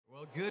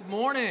Well, good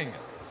morning.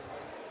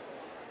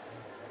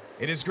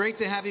 It is great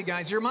to have you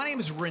guys here. My name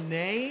is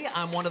Renee.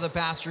 I'm one of the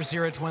pastors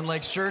here at Twin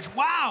Lakes Church.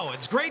 Wow,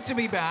 it's great to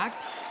be back.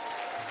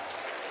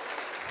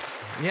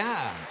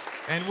 Yeah,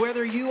 and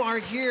whether you are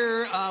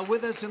here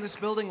with us in this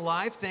building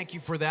live, thank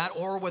you for that,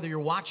 or whether you're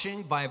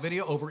watching via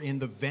video over in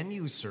the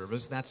venue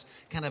service, that's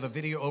kind of a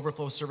video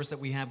overflow service that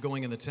we have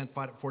going in the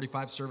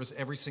 10:45 service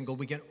every single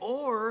weekend,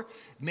 or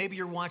maybe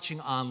you're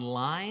watching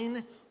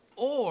online,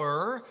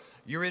 or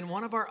you're in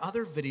one of our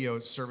other video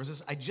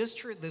services. I just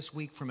heard this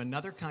week from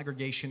another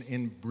congregation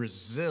in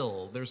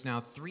Brazil. There's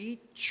now three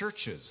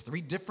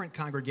different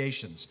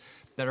congregations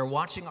that are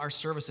watching our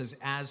services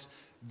as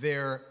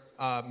their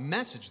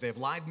message. They have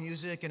live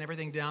music and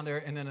everything down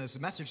there, and then as a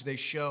message, they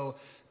show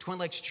Twin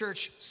Lakes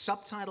Church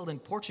subtitled in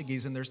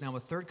Portuguese, and there's now a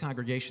third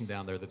congregation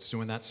down there that's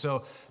doing that.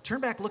 So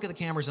turn back, look at the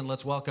cameras, and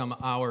let's welcome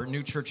our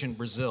new church in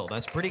Brazil.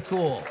 That's pretty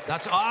cool.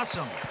 That's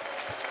awesome.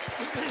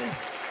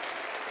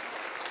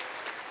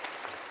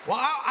 Well,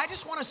 I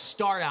just want to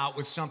start out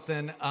with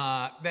something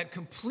that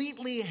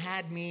completely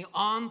had me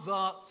on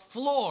the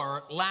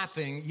floor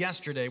laughing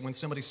yesterday when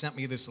somebody sent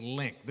me this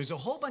link. There's a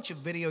whole bunch of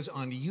videos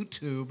on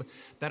YouTube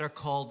that are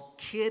called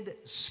kid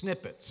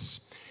snippets.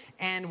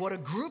 And what a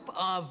group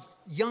of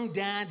young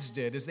dads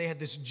did is they had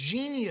this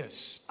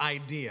genius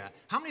idea.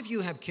 How many of you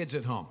have kids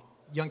at home?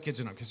 Young kids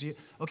at home?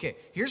 Okay,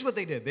 here's what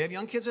they did. They have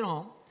young kids at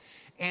home,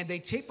 and they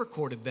tape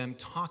recorded them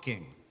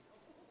talking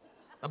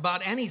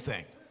about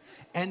anything.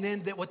 And then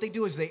what they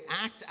do is they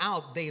act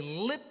out, they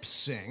lip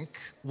sync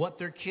what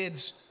their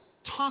kids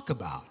talk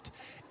about.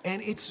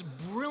 And it's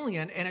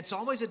brilliant, and it's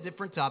always a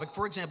different topic.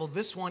 For example,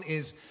 this one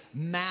is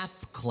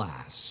math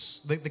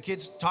class. The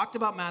kids talked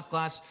about math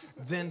class,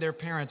 then their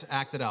parents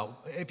acted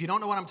out. If you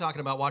don't know what I'm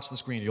talking about, watch the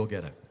screen, you'll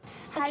get it.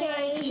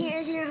 Okay,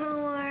 here's your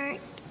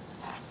homework.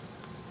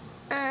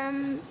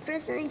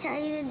 First let me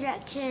tell you the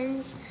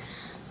directions.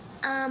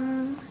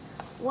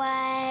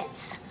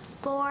 What's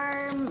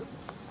 4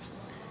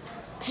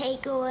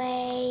 take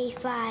away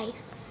 5?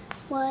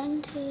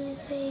 1, 2,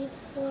 3,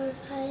 4,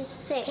 5,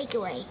 6. Take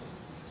away.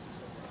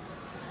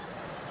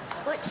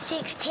 What's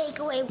 6 take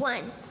away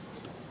 1?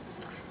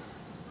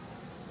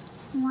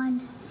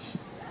 1.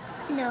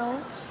 No,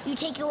 you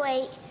take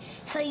away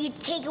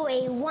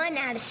 1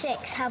 out of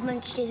 6. How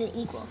much does it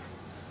equal?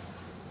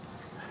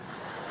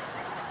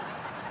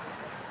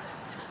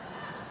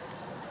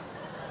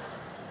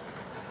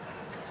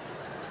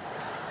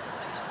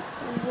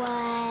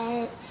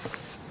 What's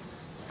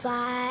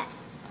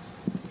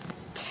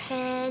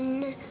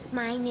 10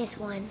 minus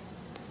 1?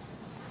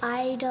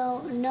 I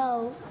don't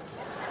know.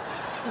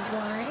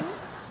 1,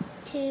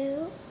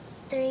 2,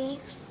 3,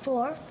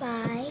 4,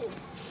 5,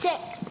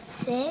 6.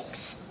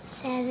 6,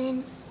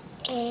 7,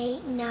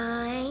 8,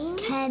 9,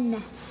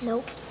 10.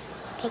 Nope.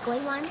 Take away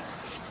 1.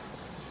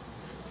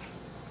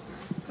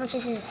 How much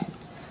is this?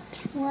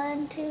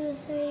 1, 2,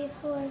 3,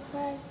 4,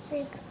 5,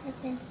 6,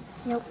 7.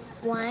 Nope.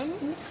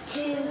 1,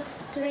 2,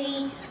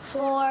 3,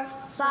 4,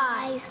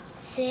 5,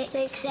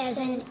 6,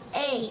 7,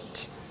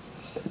 8.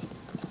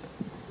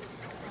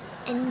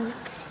 And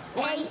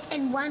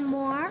one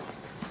more.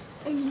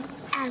 And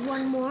add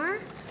 1 more.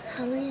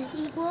 How many is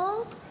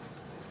equal?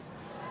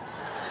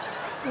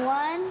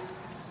 1,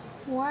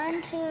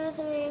 2,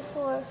 3,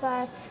 4,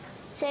 5,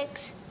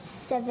 6,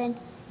 7,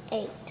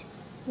 8.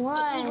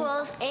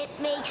 1. It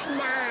makes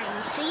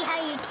 9. See how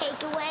you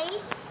take away?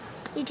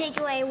 You take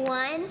away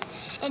 1,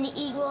 and it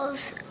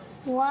equals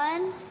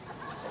 1.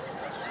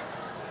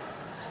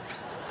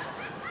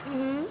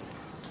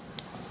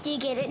 Do you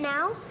get it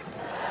now?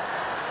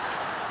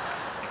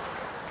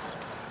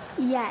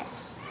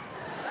 Yes.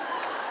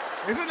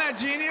 Isn't that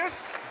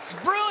genius? It's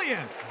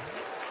brilliant.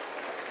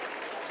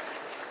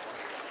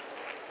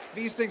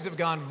 These things have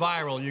gone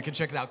viral. You can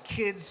check it out,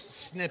 kids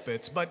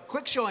snippets. But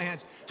quick show of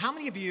hands, how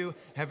many of you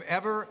have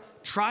ever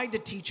tried to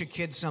teach a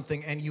kid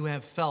something and you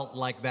have felt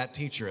like that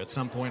teacher at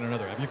some point or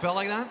another? Have you felt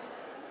like that?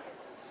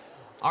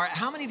 All right,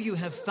 how many of you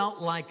have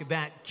felt like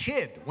that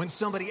kid when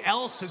somebody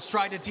else has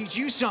tried to teach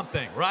you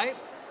something, right?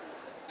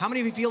 How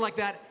many of you feel like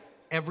that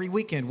every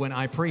weekend when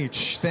I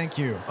preach? Thank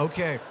you.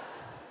 Okay.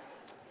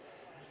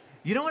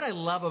 You know what I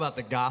love about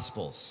the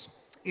Gospels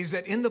is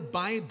that in the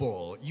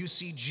Bible, you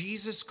see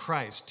Jesus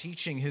Christ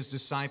teaching his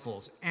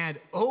disciples, and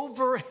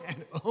over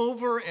and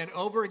over and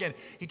over again,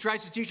 he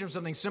tries to teach them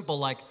something simple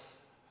like,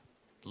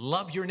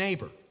 love your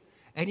neighbor.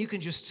 And you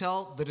can just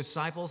tell the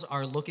disciples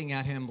are looking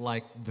at him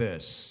like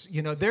this.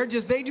 You know,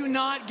 they do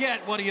not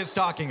get what he is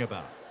talking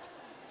about.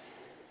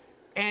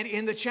 And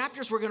in the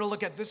chapters we're going to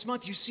look at this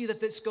month, you see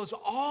that this goes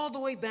all the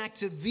way back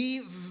to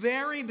the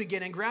very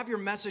beginning. Grab your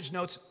message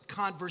notes.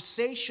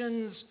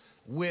 Conversations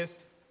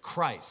with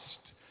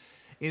Christ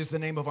is the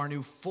name of our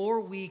new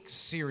 4-week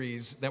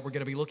series that we're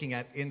going to be looking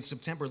at in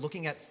September,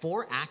 looking at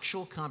 4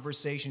 actual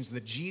conversations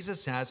that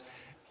Jesus has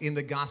in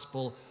the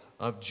Gospel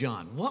of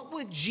John. What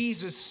would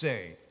Jesus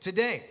say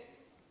today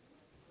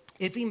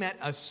if he met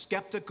a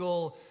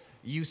skeptical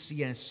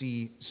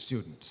UCSC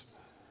student?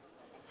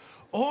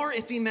 Or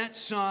if he met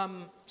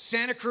some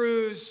Santa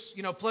Cruz,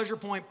 Pleasure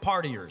Point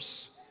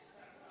partiers?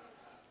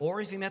 or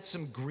if he met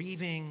some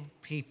grieving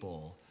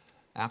people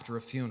after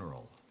a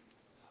funeral,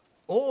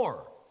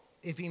 or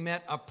if he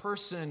met a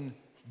person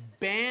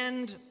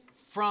banned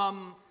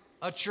from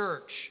a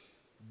church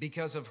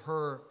because of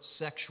her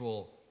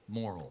sexual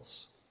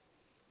morals.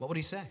 What would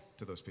he say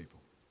to those people?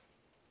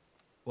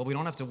 Well, we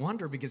don't have to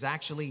wonder, because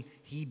actually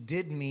he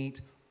did meet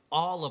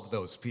all of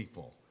those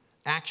people.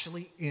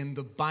 Actually, in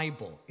the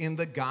Bible, in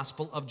the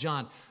Gospel of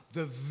John,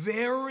 the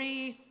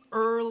very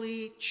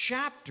early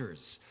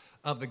chapters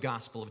of the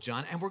Gospel of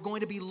John, and we're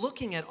going to be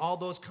looking at all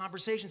those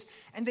conversations,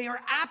 and they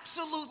are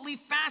absolutely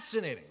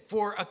fascinating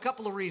for a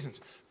couple of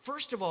reasons.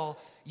 First of all,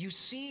 you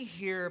see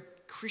here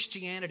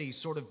Christianity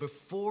sort of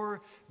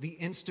before the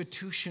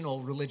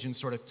institutional religion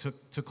sort of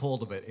took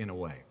hold of it in a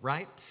way,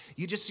 right?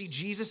 You just see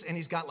Jesus, and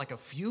he's got like a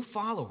few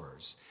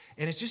followers,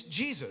 and it's just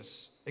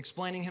Jesus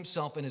explaining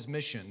himself and his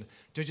mission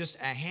to just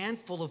a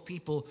handful of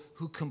people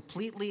who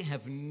completely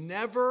have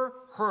never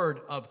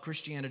heard of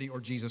Christianity or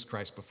Jesus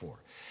Christ before.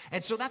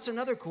 And so that's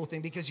another cool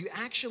thing, because you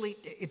actually,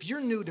 if you're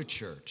new to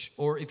church,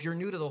 or if you're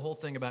new to the whole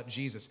thing about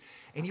Jesus,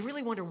 and you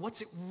really wonder,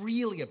 what's it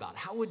really about?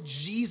 How would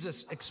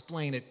Jesus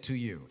explain it to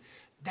you?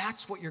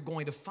 That's what you're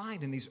going to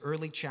find in these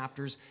early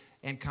chapters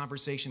and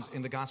conversations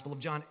in the Gospel of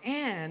John.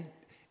 And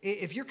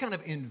if you're kind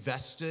of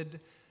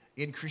invested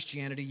in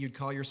Christianity, you'd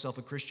call yourself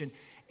a Christian,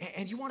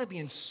 and you want to be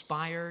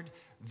inspired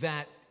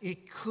that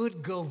it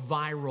could go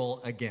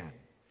viral again.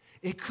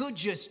 It could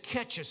just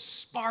catch a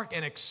spark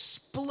and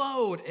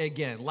explode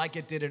again like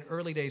it did in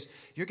early days.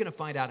 You're going to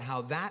find out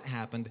how that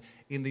happened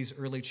in these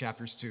early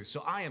chapters too.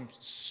 So I am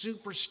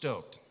super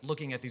stoked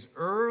looking at these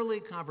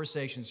early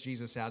conversations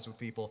Jesus has with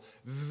people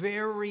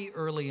very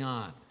early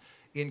on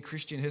in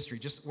Christian history.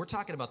 We're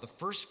talking about the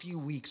first few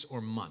weeks or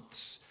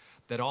months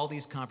that all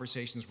these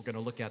conversations we're going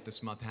to look at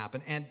this month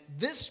happen. And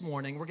this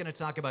morning, we're going to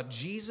talk about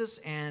Jesus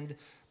and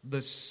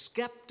the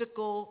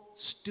skeptical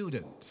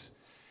student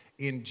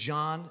in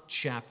John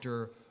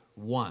chapter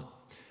 1.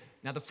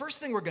 Now, the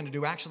first thing we're going to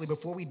do, actually,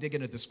 before we dig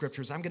into the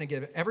scriptures, I'm going to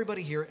give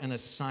everybody here an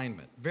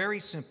assignment. Very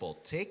simple.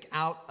 Take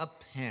out a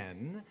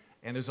pen,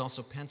 and there's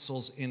also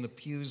pencils in the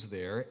pews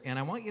there, and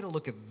I want you to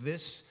look at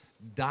this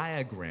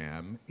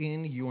diagram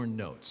in your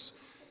notes.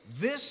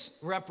 This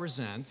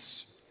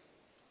represents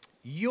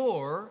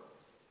your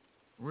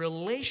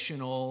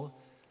relational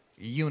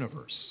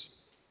universe.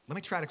 Let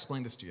me try to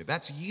explain this to you.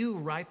 That's you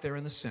right there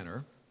in the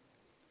center,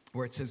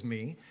 where it says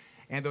me.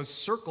 And those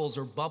circles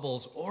or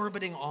bubbles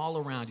orbiting all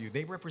around you,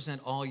 they represent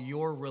all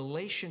your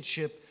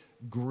relationship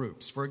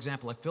groups. For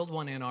example, I filled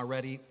one in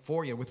already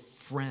for you with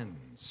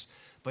friends.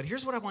 But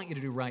here's what I want you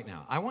to do right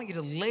now. I want you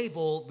to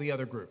label the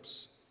other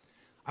groups.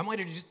 I want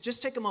you to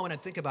just take a moment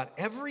and think about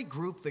every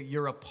group that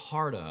you're a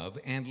part of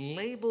and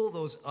label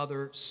those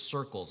other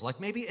circles.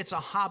 Like maybe it's a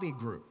hobby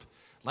group,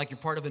 like you're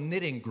part of a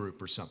knitting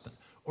group or something.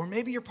 Or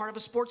maybe you're part of a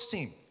sports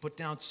team, put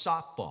down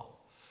softball.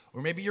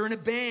 Or maybe you're in a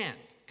band,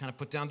 kind of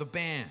put down the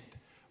band.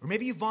 Or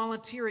maybe you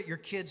volunteer at your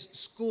kid's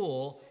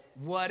school.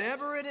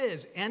 Whatever it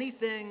is,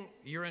 anything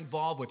you're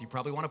involved with, you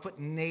probably want to put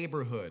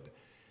neighborhood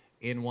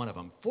in one of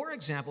them. For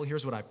example,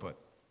 here's what I put.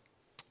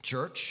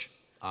 Church,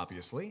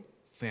 obviously.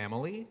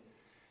 Family.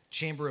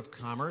 Chamber of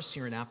Commerce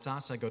here in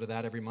Aptos. I go to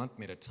that every month.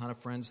 Made a ton of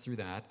friends through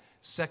that.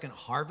 Second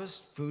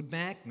Harvest Food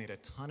Bank. Made a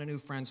ton of new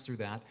friends through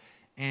that.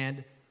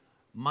 And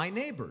my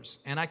neighbors.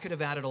 And I could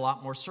have added a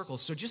lot more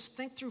circles. So just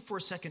think through for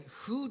a second,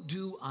 who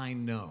do I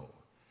know?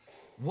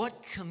 What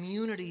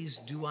communities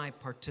do I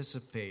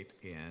participate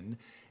in?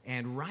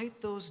 And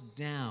write those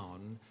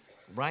down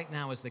right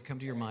now as they come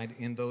to your mind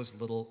in those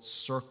little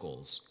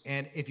circles.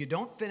 And if you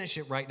don't finish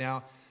it right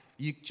now,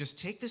 you just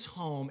take this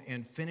home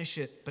and finish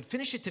it, but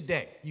finish it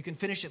today. You can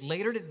finish it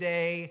later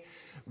today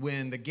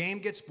when the game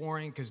gets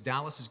boring because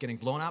Dallas is getting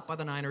blown out by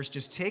the Niners.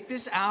 Just take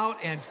this out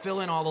and fill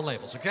in all the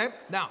labels, okay?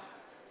 Now,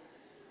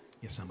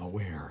 yes, I'm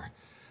aware.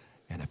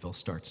 NFL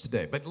starts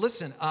today. But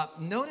listen,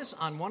 notice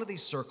on one of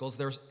these circles,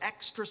 there's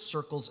extra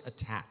circles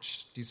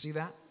attached. Do you see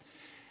that?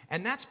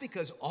 And that's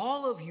because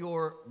all of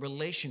your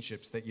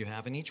relationships that you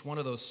have in each one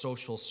of those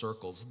social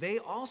circles, they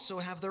also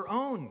have their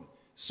own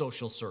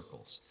social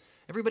circles.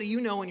 Everybody you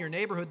know in your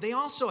neighborhood, they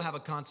also have a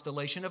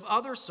constellation of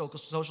other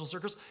social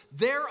circles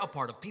they're a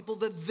part of, people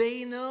that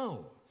they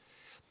know.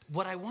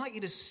 What I want you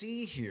to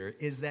see here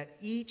is that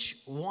each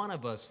one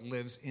of us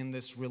lives in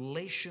this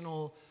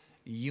relational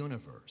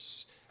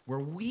universe where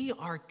we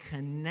are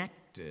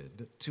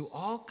connected to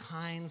all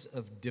kinds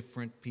of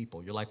different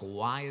people. You're like,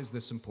 why is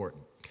this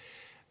important?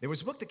 There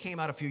was a book that came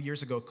out a few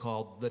years ago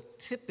called The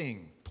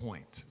Tipping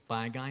Point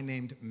by a guy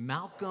named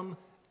Malcolm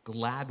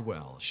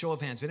Gladwell. Show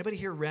of hands. Anybody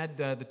here read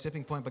The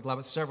Tipping Point by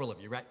Gladwell? Several of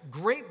you, right?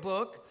 Great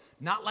book,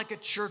 not like a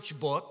church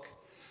book.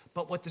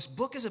 But what this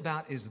book is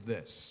about is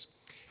this.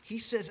 He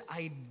says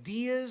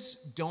ideas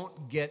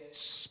don't get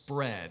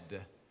spread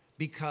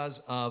because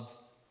of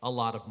a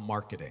lot of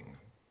marketing.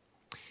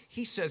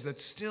 He says that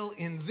still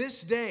in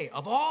this day,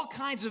 of all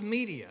kinds of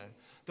media,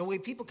 the way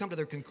people come to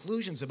their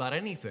conclusions about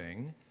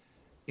anything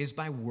is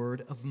by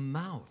word of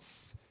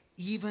mouth.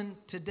 Even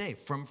today,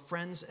 from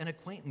friends and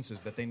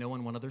acquaintances that they know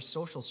in one of their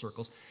social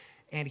circles.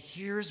 And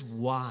here's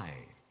why.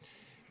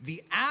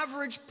 The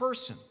average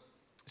person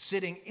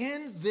sitting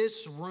in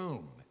this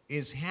room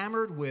is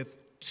hammered with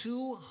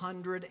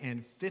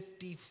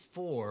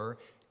 254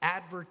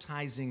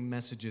 advertising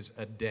messages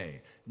a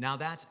day. Now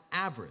that's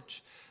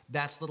average.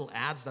 That's little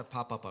ads that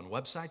pop up on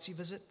websites you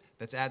visit.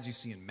 That's ads you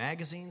see in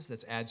magazines.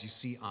 That's ads you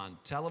see on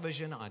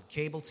television, on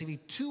cable TV.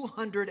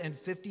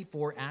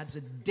 254 ads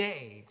a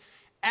day,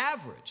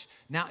 average.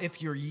 Now,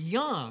 if you're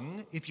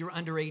young, if you're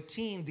under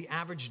 18, the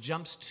average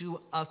jumps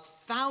to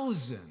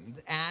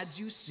 1,000 ads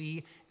you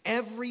see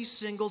every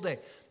single day.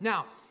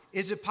 Now,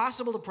 is it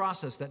possible to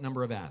process that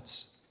number of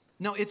ads?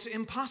 No, it's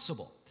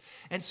impossible.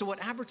 And so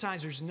what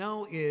advertisers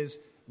know is,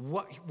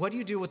 what do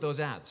you do with those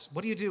ads?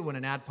 What do you do when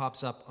an ad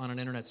pops up on an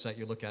internet site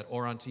you look at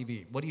or on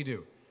TV? What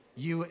do?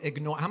 You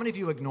ignore. How many of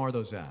you ignore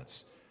those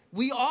ads?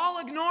 We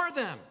all ignore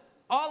them.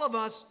 All of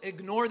us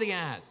ignore the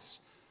ads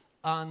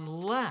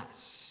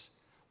unless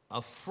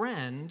a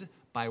friend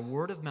by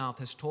word of mouth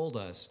has told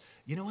us,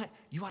 you know what,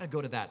 you ought to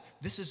go to that.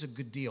 This is a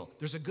good deal.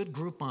 There's a good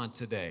group on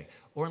today.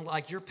 Or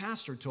like your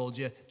pastor told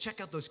you,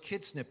 check out those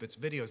kid snippets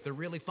videos. They're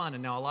really fun.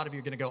 And now a lot of you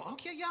are going to go,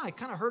 okay, yeah, I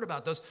kind of heard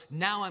about those.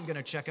 Now I'm going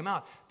to check them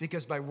out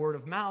because by word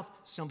of mouth,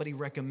 somebody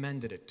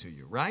recommended it to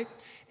you, right?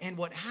 And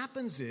what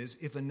happens is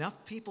if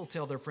enough people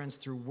tell their friends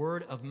through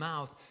word of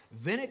mouth,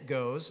 then it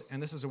goes,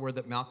 and this is a word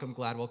that Malcolm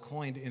Gladwell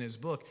coined in his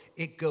book,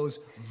 it goes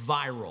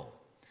viral.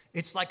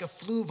 It's like a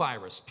flu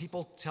virus.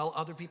 People tell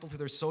other people through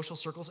their social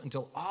circles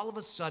until all of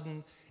a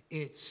sudden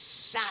it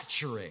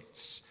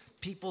saturates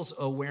people's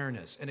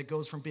awareness. And it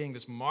goes from being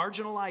this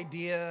marginal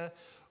idea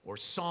or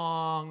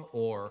song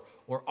or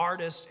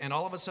artist, and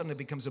all of a sudden it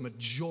becomes a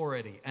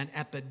majority, an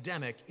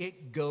epidemic.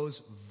 It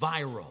goes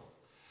viral.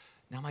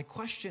 Now my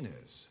question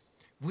is,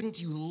 wouldn't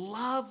you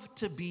love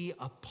to be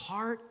a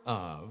part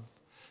of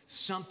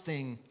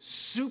something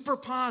super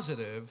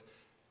positive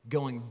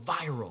going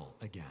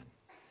viral again?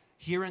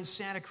 Here in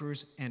Santa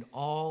Cruz and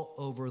all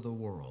over the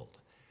world.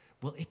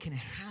 Well, it can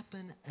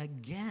happen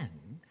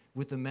again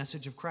with the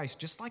message of Christ,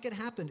 just like it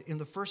happened in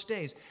the first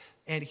days.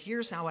 And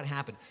here's how it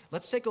happened.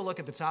 Let's take a look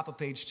at the top of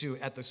page 2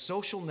 at the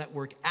social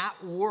network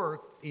at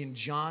work in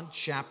John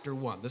chapter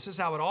 1. This is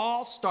how it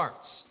all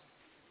starts.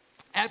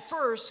 At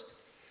first,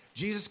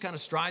 Jesus kind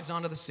of strides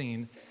onto the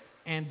scene,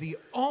 and the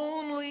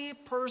only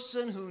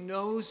person who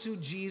knows who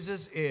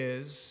Jesus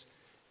is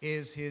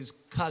his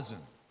cousin,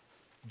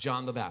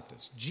 John the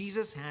Baptist.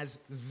 Jesus has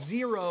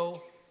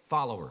 0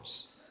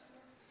 followers.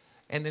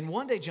 And then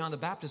one day, John the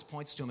Baptist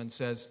points to him and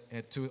says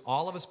to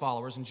all of his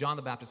followers, and John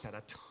the Baptist had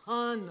a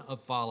ton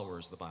of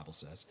followers, the Bible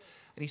says,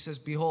 and he says,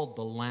 behold,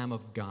 the Lamb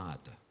of God.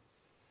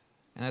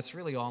 And that's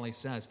really all he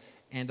says.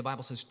 And the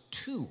Bible says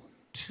two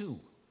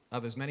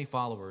of his many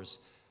followers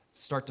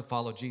start to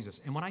follow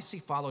Jesus. And when I say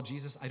follow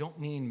Jesus, I don't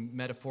mean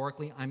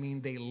metaphorically. I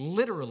mean they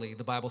literally,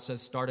 the Bible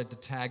says, started to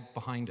tag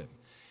behind him.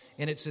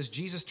 And it says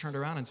Jesus turned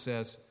around and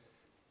says,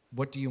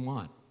 what do you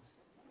want?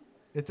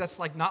 That's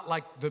like not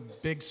like the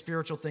big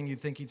spiritual thing you'd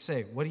think he'd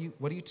say. What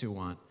do you two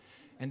want?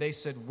 And they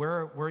said,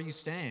 where are you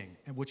staying?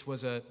 And which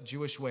was a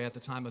Jewish way at the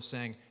time of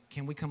saying,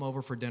 can we come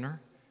over for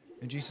dinner?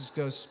 And Jesus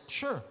goes,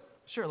 sure,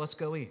 let's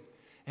go eat.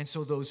 And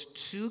so those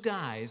 2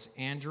 guys,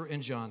 Andrew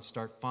and John,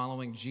 start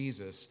following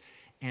Jesus.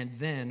 And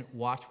then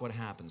watch what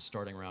happens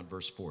starting around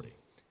verse 40.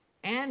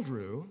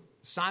 Andrew,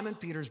 Simon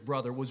Peter's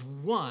brother, was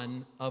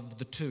one of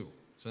the 2.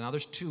 So now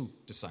there's 2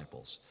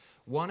 disciples.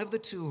 One of the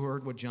 2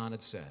 heard what John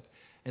had said.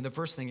 And the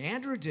first thing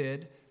Andrew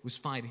did was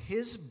find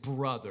his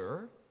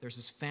brother. There's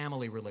this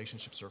family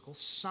relationship circle,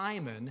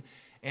 Simon.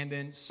 And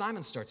then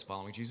Simon starts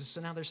following Jesus.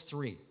 So now there's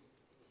 3.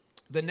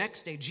 The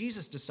next day,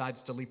 Jesus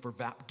decides to leave for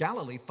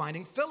Galilee,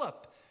 finding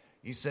Philip.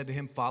 He said to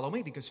him, follow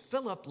me, because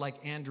Philip, like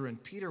Andrew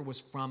and Peter, was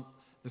from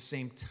the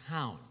same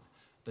town,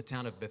 the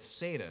town of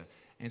Bethsaida.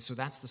 And so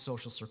that's the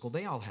social circle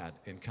they all had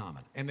in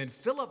common. And then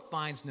Philip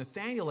finds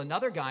Nathanael,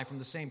 another guy from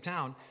the same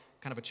town,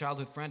 kind of a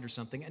childhood friend or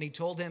something, and he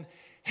told him,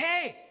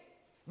 hey,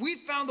 we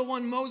found the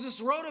one Moses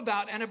wrote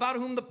about and about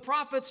whom the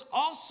prophets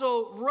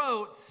also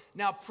wrote.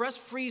 Now, press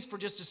freeze for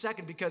just a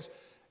second, because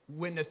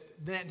when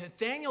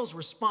Nathanael's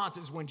response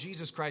is when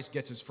Jesus Christ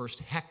gets his first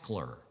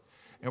heckler.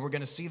 And we're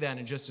going to see that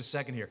in just a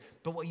second here.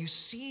 But what you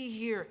see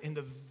here in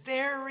the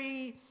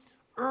very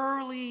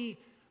early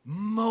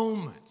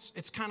moments,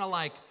 it's kind of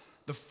like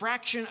the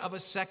fraction of a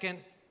second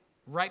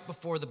right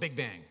before the Big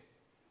Bang.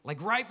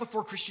 Like right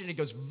before Christianity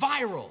goes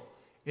viral.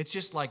 It's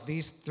just like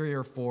these 3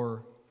 or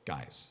 4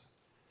 guys.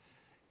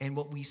 And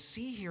what we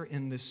see here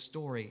in this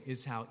story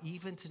is how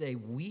even today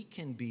we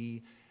can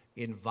be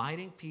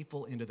inviting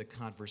people into the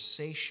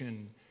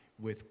conversation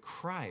with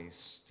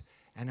Christ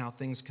and how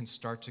things can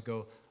start to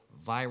go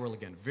viral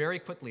again. Very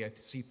quickly, I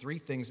see 3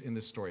 things in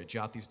this story.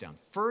 Jot these down.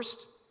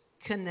 First,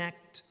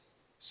 connect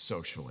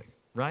socially,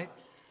 right?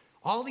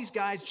 All these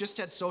guys just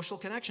had social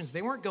connections.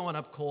 They weren't going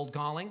up cold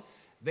calling.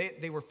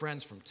 They were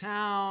friends from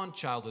town,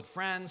 childhood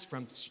friends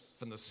from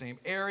the same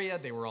area.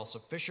 They were also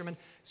fishermen.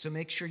 So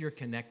make sure you're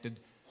connected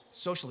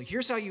socially.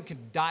 Here's how you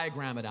can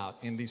diagram it out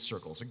in these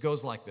circles. It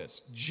goes like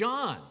this.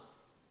 John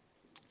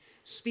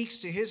speaks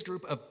to his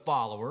group of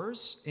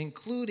followers,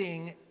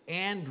 including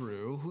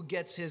Andrew, who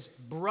gets his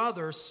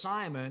brother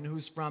Simon,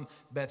 who's from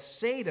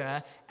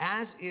Bethsaida,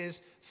 as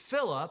is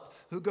Philip,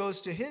 who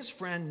goes to his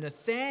friend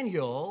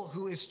Nathanael,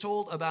 who is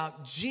told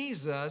about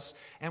Jesus,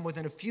 and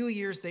within a few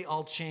years, they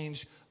all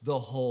change the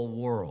whole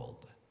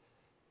world.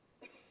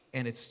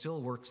 And it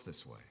still works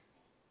this way.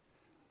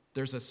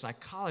 There's a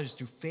psychologist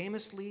who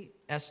famously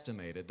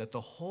estimated that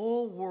the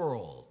whole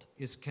world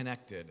is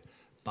connected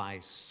by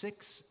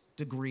 6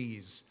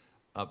 degrees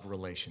of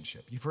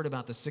relationship. You've heard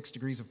about the 6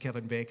 degrees of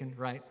Kevin Bacon,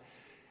 right?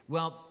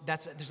 Well,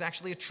 there's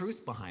actually a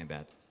truth behind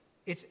that.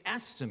 It's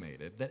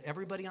estimated that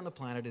everybody on the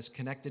planet is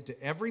connected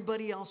to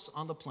everybody else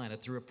on the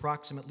planet through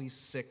approximately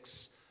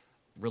 6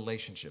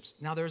 relationships.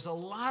 Now, there's a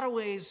lot of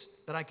ways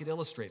that I could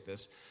illustrate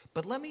this,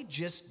 but let me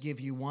just give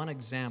you one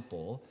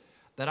example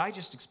that I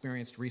just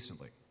experienced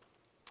recently.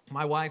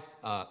 My wife,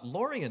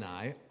 Lori, and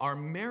I, our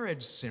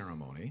marriage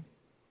ceremony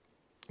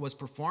was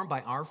performed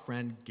by our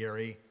friend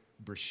Gary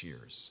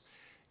Brashears.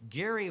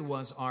 Gary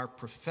was our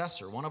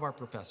professor, one of our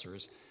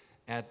professors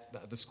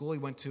at the school he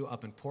went to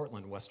up in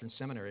Portland, Western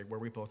Seminary, where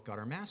we both got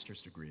our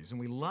master's degrees. And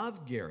we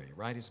love Gary,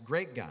 right? He's a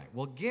great guy.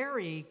 Well,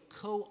 Gary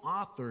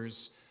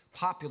co-authors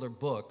popular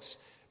books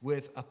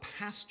with a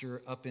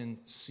pastor up in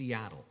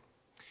Seattle.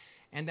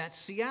 And that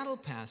Seattle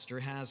pastor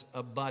has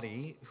a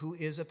buddy who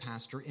is a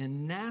pastor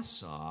in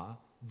Nassau,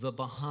 the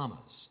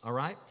Bahamas, all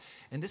right?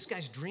 And this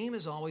guy's dream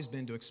has always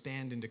been to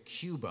expand into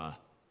Cuba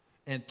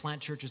and plant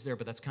churches there,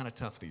 but that's kind of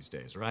tough these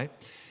days, right?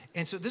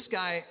 And so this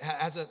guy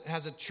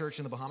has a church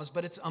in the Bahamas,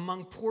 but it's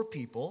among poor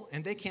people,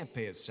 and they can't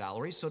pay his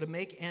salary. So to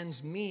make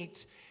ends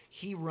meet,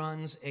 he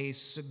runs a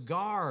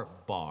cigar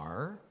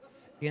bar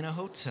in a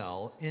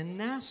hotel in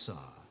Nassau.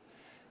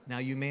 Now,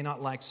 you may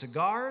not like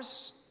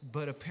cigars,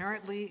 but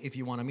apparently, if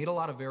you want to meet a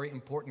lot of very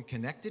important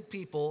connected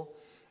people,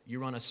 you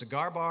run a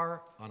cigar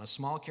bar on a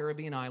small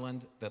Caribbean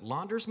island that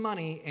launders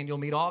money, and you'll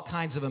meet all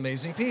kinds of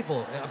amazing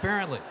people,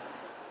 apparently.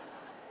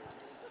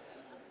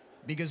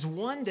 Because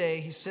one day,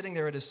 he's sitting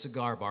there at his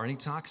cigar bar, and he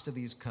talks to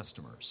these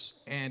customers.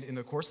 And in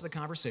the course of the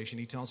conversation,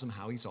 he tells them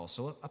how he's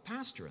also a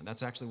pastor. And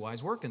that's actually why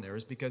he's working there,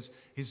 is because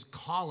his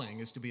calling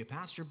is to be a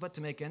pastor, but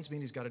to make ends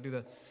meet, he's got to do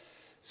the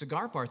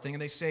cigar bar thing.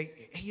 And they say,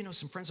 hey, you know,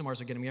 some friends of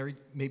ours are getting married.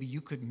 Maybe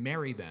you could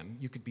marry them.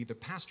 You could be the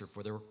pastor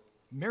for their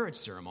marriage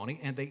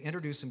ceremony. And they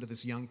introduce him to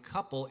this young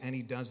couple, and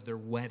he does their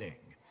wedding.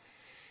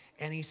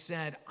 And he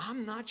said,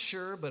 I'm not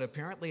sure, but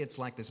apparently it's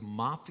like this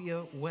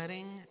mafia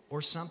wedding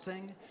or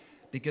something,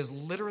 because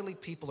literally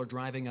people are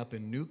driving up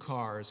in new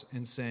cars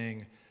and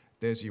saying,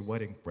 there's your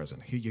wedding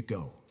present, here you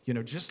go. You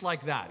know, just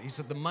like that. He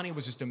said the money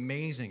was just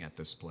amazing at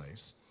this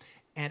place.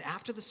 And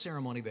after the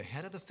ceremony, the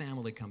head of the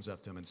family comes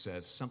up to him and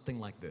says something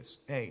like this: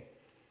 hey,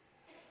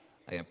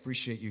 I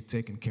appreciate you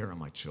taking care of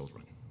my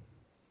children.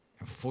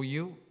 And for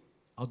you,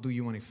 I'll do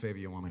you any favor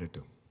you want me to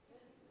do.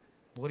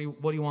 What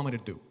do you want me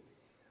to do?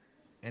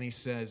 And he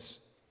says,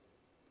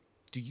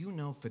 do you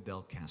know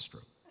Fidel Castro?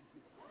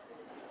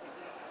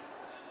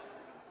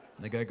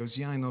 And the guy goes,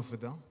 yeah, I know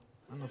Fidel.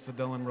 I know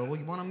Fidel and Raul.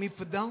 You want to meet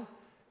Fidel?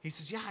 He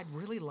says, yeah, I'd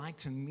really like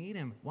to meet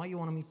him. Why you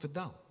want to meet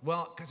Fidel?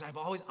 Well, because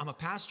I'm a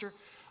pastor.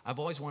 I've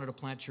always wanted to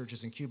plant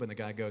churches in Cuba. And the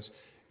guy goes,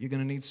 you're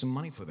going to need some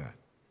money for that.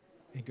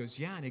 He goes,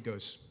 yeah. And he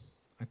goes,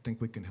 I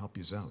think we can help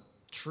you out.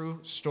 True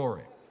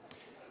story.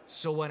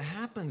 So what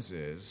happens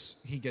is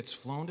he gets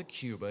flown to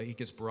Cuba. He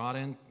gets brought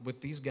in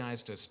with these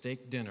guys to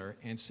steak dinner.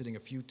 And sitting a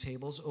few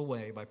tables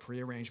away by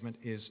prearrangement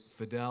is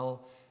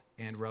Fidel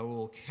and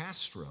Raul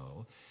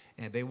Castro.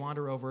 And they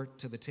wander over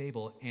to the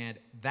table, and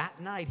that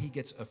night he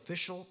gets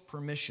official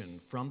permission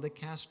from the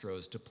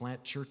Castros to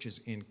plant churches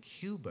in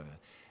Cuba.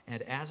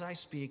 And as I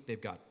speak,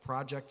 they've got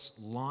projects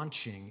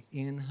launching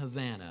in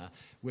Havana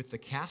with the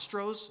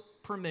Castros'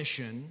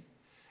 permission,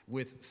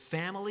 with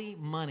family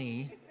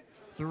money,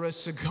 through a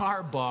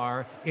cigar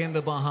bar in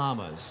the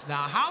Bahamas.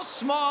 Now, how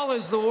small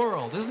is the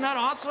world? Isn't that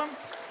awesome?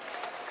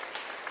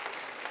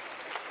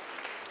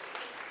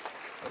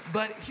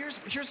 But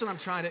here's what I'm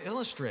trying to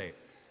illustrate.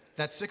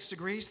 That 6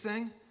 degrees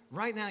thing,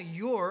 right now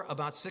you're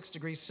about 6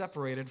 degrees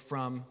separated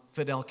from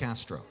Fidel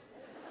Castro.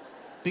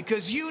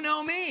 Because you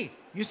know me.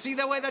 You see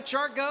the way that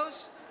chart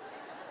goes?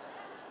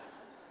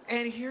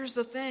 And here's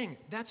the thing.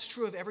 That's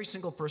true of every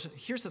single person.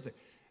 Here's the thing.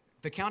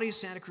 The county of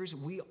Santa Cruz,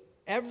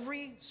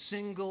 every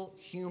single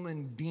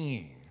human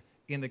being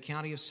in the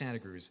county of Santa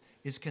Cruz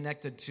is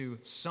connected to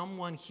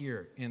someone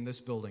here in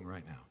this building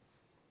right now.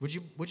 Would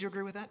you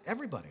agree with that?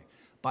 Everybody.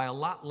 By a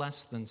lot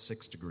less than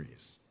 6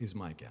 degrees is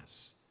my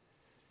guess.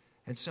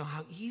 And so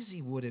how easy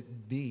would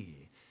it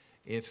be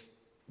if,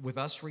 with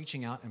us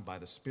reaching out and by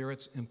the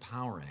Spirit's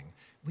empowering,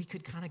 we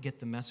could kind of get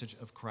the message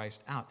of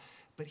Christ out?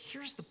 But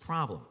here's the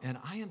problem, and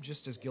I am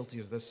just as guilty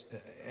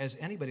as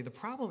anybody. The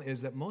problem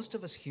is that most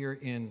of us here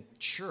in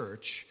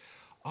church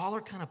all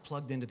are kind of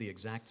plugged into the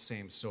exact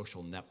same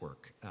social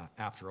network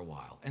after a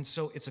while. And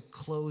so it's a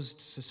closed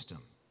system.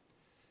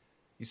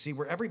 You see,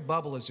 where every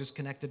bubble is just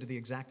connected to the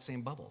exact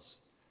same bubbles.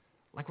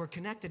 Like we're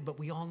connected, but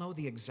we all know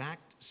the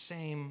exact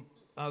same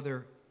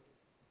other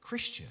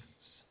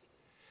Christians.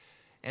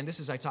 And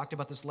I talked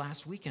about this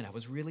last weekend. I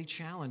was really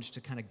challenged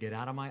to kind of get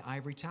out of my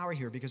ivory tower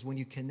here, because when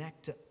you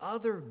connect to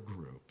other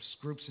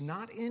groups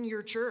not in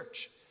your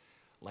church,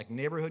 like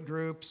neighborhood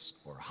groups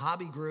or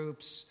hobby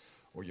groups,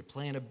 or you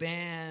play in a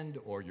band,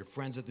 or your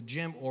friends at the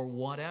gym, or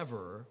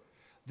whatever,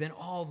 then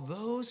all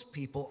those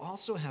people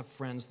also have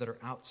friends that are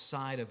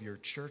outside of your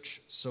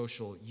church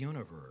social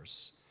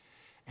universe.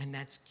 And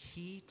that's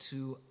key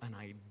to an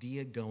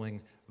idea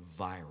going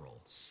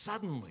viral.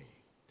 Suddenly,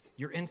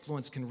 your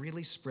influence can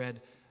really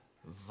spread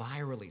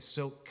virally.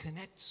 So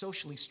connect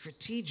socially,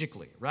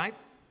 strategically, right?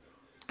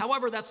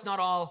 However, that's not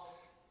all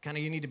kind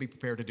of you need to be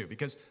prepared to do,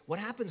 because what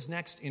happens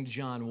next in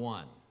John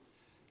 1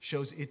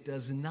 shows it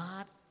does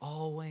not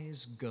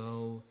always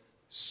go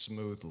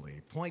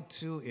smoothly. Point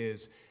 2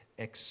 is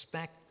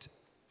expect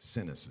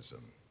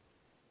cynicism.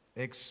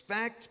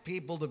 Expect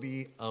people to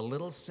be a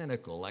little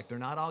cynical, like they're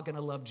not all going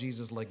to love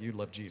Jesus like you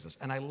love Jesus.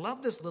 And I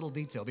love this little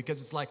detail, because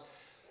it's like,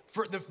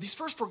 these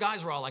first 4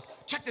 guys were all like,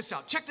 check this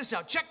out, check this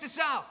out, check this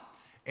out.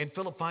 And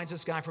Philip finds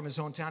this guy from his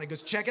hometown. He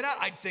goes, check it out.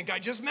 I think I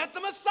just met the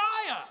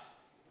Messiah.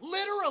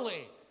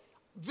 Literally,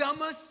 the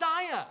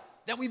Messiah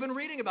that we've been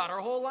reading about our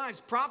whole lives,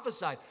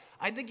 prophesied.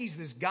 I think he's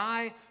this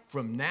guy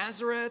from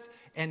Nazareth.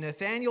 And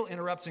Nathanael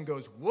interrupts and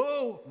goes,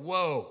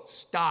 whoa,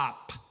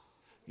 stop.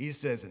 He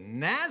says,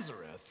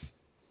 Nazareth?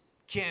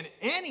 Can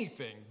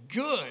anything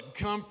good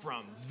come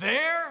from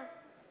there?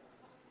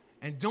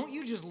 And don't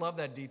you just love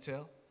that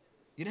detail?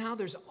 You know how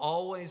there's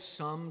always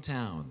some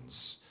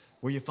towns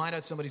where you find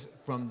out somebody's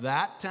from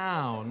that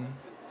town,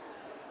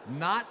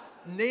 not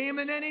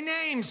naming any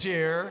names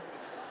here,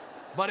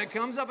 but it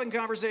comes up in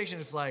conversation.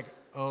 It's like,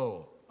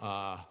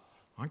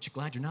 aren't you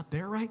glad you're not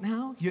there right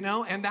now? You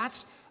know, and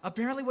that's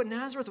apparently what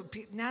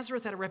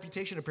Nazareth had a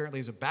reputation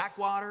apparently as a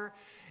backwater,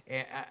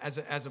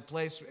 as a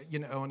place, you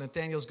know, and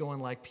Nathaniel's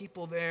going like,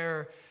 people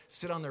there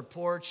sit on their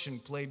porch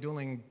and play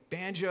dueling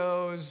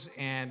banjos,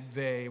 and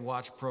they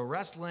watch pro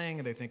wrestling,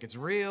 and they think it's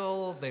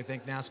real. They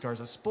think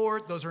NASCAR's a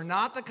sport. Those are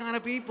not the kind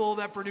of people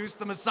that produce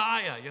the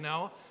Messiah, you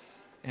know?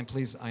 And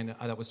please, I know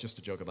that was just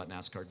a joke about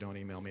NASCAR. Don't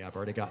email me. I've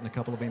already gotten a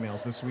couple of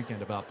emails this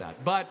weekend about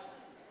that. But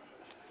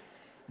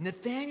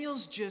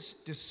Nathaniel's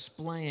just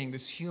displaying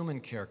this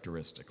human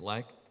characteristic.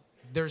 Like,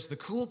 there's the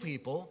cool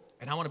people,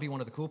 and I want to be one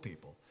of the cool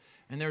people.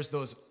 And there's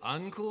those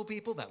uncool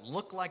people that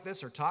look like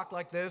this or talk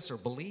like this or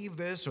believe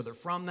this or they're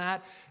from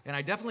that. And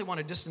I definitely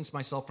want to distance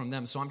myself from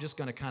them, so I'm just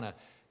going to kind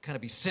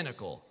of be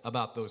cynical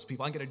about those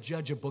people. I'm going to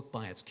judge a book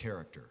by its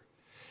character.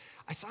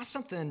 I saw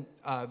something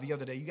the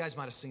other day, you guys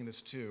might have seen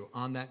this too,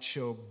 on that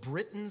show,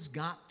 Britain's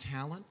Got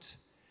Talent.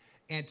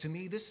 And to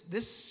me, this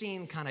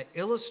scene kind of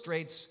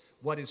illustrates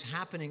what is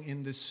happening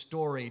in this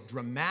story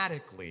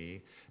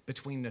dramatically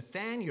between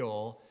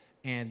Nathaniel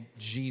and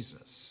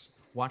Jesus.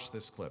 Watch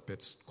this clip.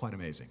 It's quite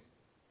amazing.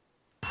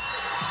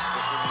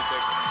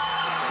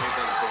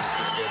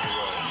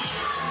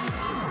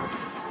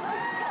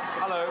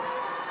 Hello.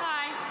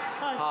 Hi.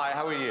 Hi,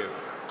 how are you?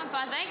 I'm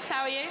fine, thanks.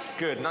 How are you?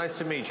 Good, nice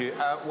to meet you.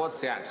 What's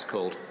the act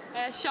called?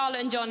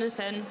 Charlotte and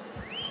Jonathan.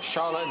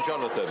 Charlotte and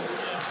Jonathan.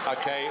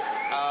 Okay.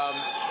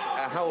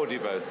 How old are you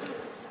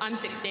both? I'm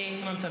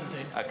 16. I'm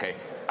 17. Okay.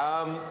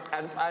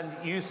 And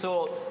you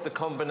thought the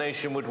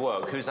combination would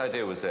work. Whose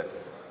idea was it?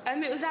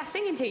 It was our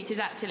singing teachers,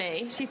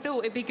 actually. She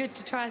thought it'd be good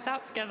to try us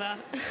out together.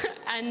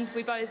 And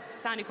we both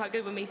sounded quite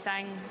good when we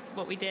sang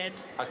what we did.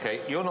 Okay,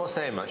 you're not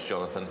saying much,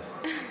 Jonathan.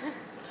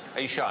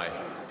 Are you shy?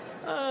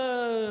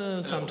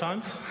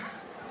 Sometimes.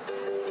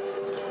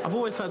 I've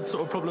always had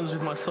sort of problems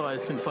with my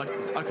size since I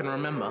can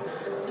remember.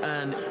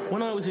 And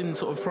when I was in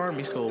sort of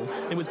primary school,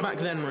 it was back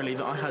then really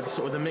that I had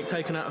sort of the mick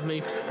taken out of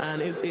me,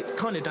 and it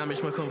kind of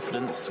damaged my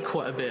confidence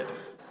quite a bit.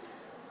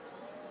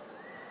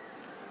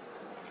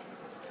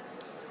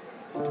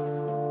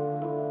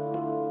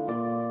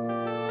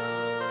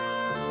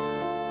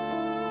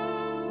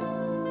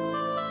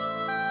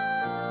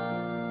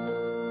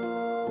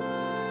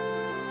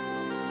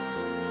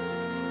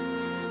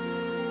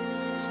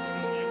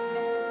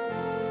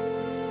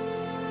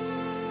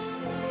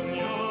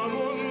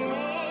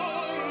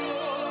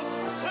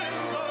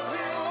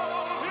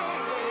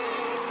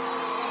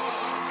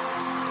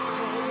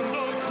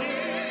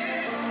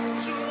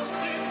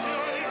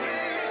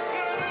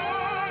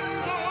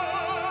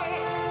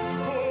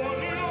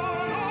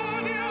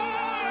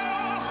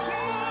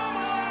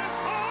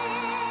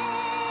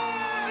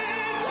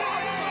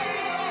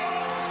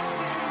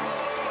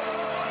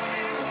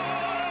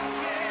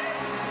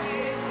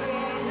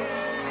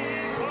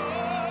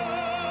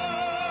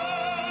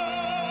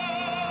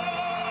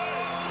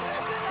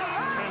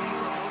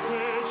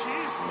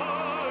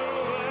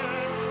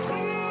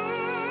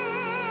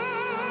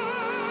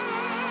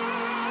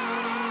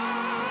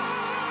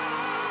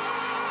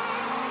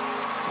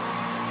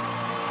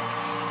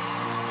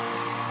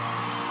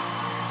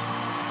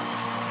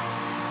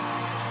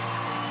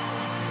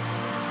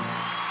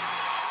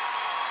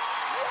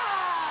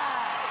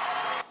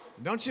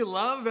 Don't you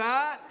love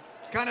that?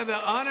 Kind of the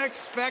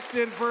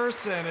unexpected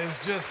person is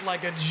just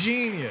like a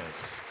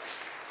genius.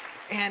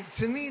 And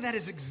to me, that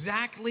is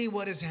exactly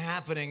what is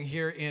happening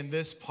here in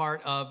this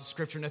part of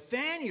Scripture.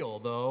 Nathanael,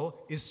 though,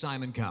 is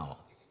Simon Cowell.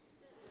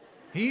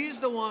 He's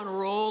the one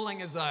rolling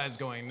his eyes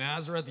going,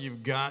 Nazareth,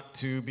 you've got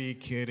to be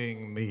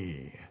kidding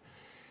me.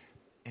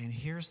 And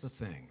here's the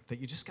thing that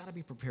you just got to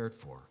be prepared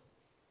for.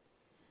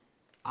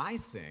 I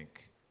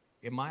think,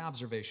 in my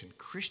observation,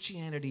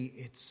 Christianity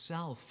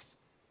itself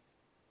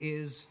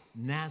is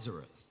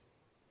Nazareth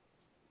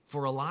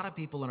for a lot of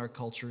people in our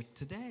culture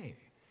today.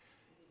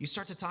 You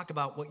start to talk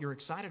about what you're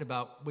excited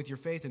about with your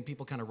faith, and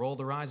people kind of roll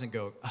their eyes and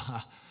go,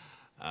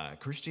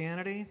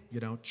 Christianity,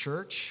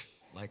 church,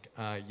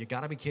 you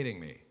got to be kidding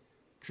me.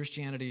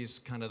 Christianity is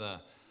kind of the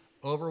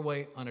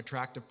overweight,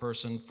 unattractive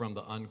person from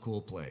the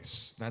uncool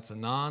place. That's a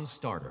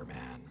non-starter,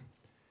 man.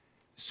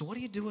 So what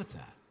do you do with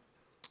that?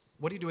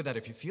 What do you do with that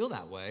if you feel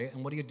that way?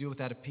 And what do you do with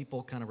that if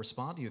people kind of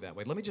respond to you that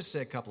way? Let me just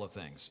say a couple of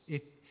things.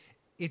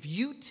 If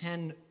you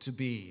tend to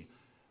be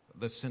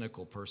the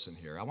cynical person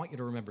here, I want you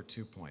to remember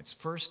 2 points.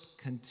 First,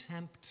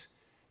 contempt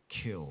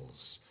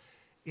kills.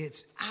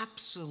 It's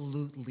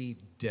absolutely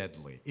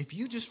deadly. If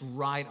you just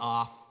write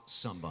off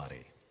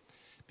somebody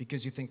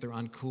because you think they're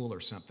uncool or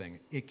something,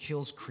 it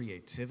kills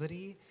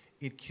creativity,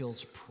 it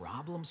kills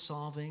problem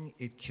solving,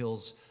 it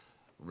kills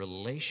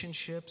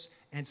relationships.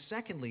 And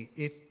secondly,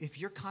 if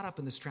you're caught up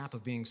in this trap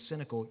of being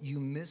cynical, you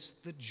miss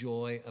the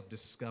joy of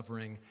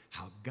discovering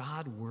how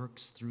God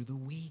works through the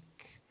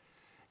weak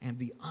and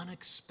the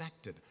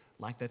unexpected,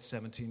 like that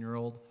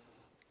 17-year-old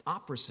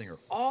opera singer.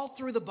 All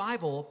through the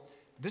Bible,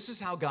 this is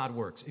how God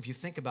works. If you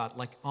think about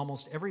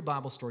almost every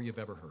Bible story you've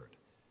ever heard,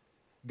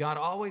 God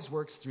always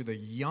works through the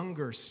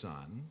younger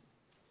son,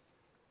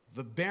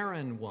 the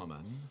barren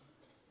woman,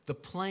 the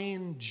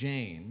plain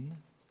Jane,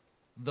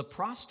 the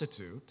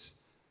prostitute,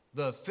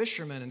 the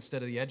fisherman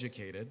instead of the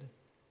educated.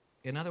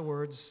 In other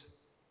words,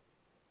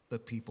 the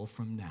people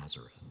from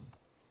Nazareth.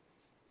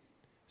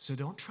 So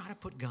don't try to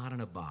put God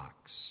in a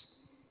box.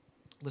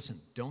 Listen,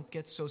 don't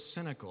get so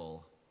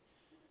cynical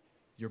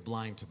you're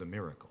blind to the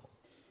miracle.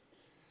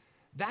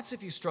 That's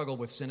if you struggle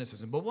with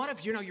cynicism. But what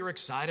if, you're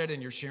excited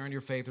and you're sharing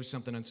your faith or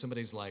something and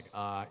somebody's like,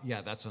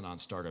 yeah, that's a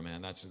non-starter,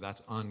 man. That's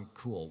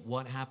uncool.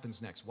 What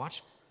happens next?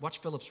 Watch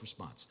Philip's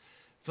response.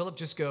 Philip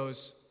just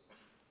goes,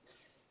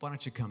 why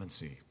don't you come and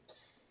see?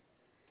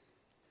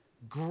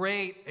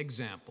 Great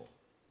example,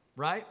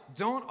 right?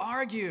 Don't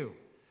argue.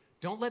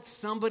 Don't let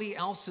somebody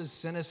else's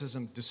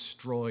cynicism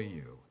destroy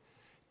you.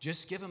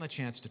 Just give them a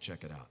chance to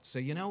check it out. Say,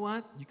 you know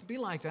what? You can be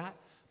like that,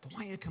 but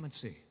why don't you come and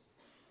see?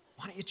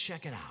 Why don't you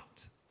check it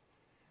out?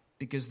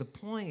 Because the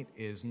point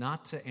is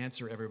not to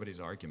answer everybody's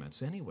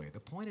arguments anyway.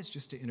 The point is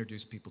just to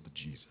introduce people to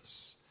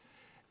Jesus,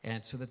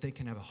 and so that they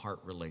can have a heart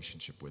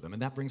relationship with him.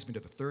 And that brings me to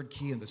the third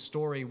key in the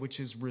story, which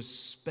is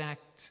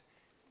respect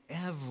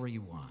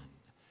everyone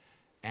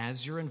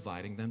as you're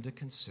inviting them to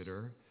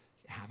consider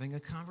having a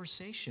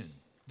conversation,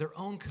 their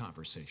own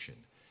conversation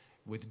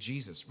with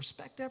Jesus.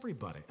 Respect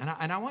everybody.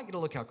 And I want you to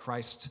look how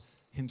Christ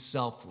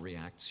himself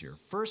reacts here.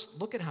 First,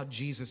 look at how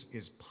Jesus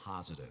is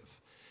positive.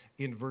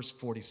 In verse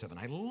 47.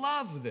 I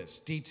love this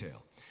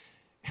detail.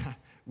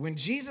 When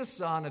Jesus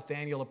saw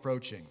Nathanael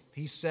approaching,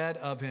 he said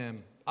of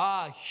him,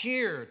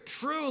 here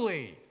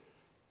truly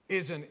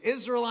is an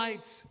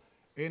Israelite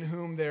in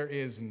whom there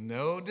is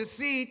no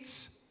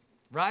deceit,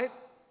 right?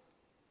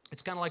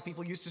 It's kind of like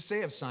people used to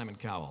say of Simon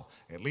Cowell.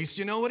 At least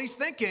you know what he's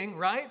thinking,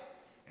 right?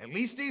 At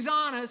least he's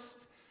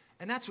honest.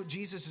 And that's what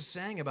Jesus is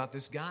saying about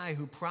this guy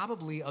who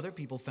probably other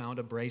people found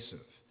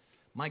abrasive.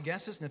 My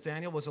guess is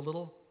Nathanael was a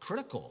little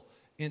critical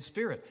in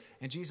spirit.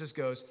 And Jesus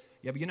goes,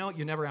 yeah, but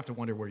you never have to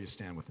wonder where you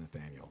stand with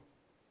Nathanael.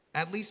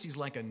 At least he's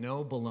like a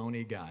no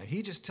baloney guy.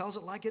 He just tells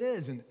it like it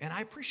is, and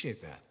I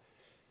appreciate that.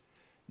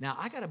 Now,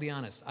 I got to be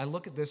honest. I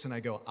look at this and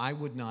I go, I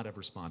would not have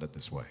responded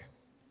this way.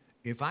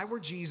 If I were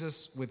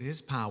Jesus with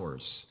his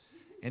powers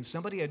and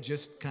somebody had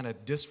just kind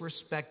of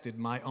disrespected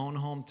my own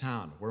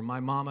hometown, where my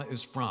mama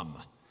is from,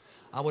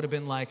 I would have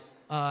been like,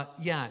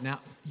 yeah,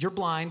 now you're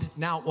blind.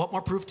 Now, what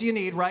more proof do you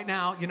need right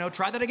now?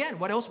 Try that again.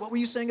 What else? What were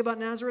you saying about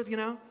Nazareth,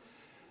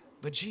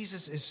 But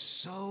Jesus is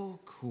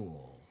so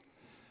cool.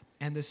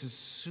 And this is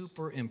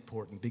super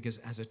important because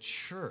as a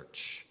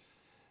church,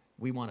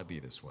 we want to be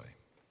this way.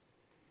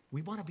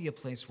 We want to be a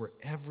place where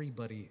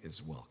everybody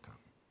is welcome.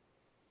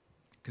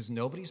 Because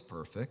nobody's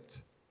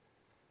perfect.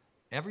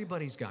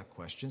 Everybody's got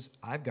questions.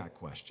 I've got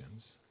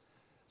questions.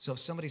 So if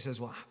somebody says,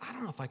 well, I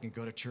don't know if I can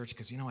go to church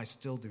because, I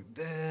still do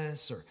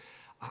this, or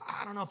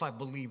I don't know if I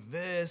believe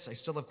this, I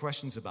still have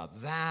questions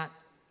about that.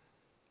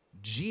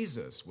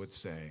 Jesus would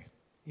say,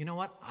 you know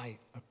what? I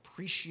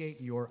appreciate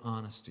your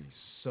honesty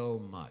so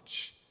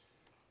much.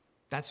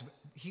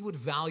 He would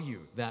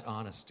value that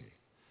honesty.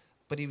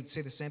 But he would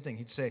say the same thing.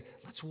 He'd say,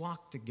 let's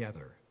walk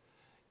together.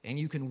 And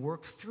you can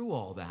work through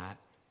all that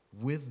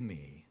with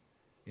me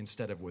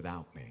instead of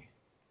without me.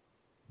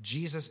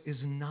 Jesus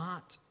is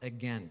not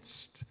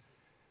against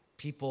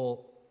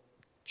people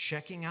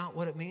checking out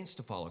what it means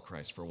to follow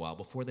Christ for a while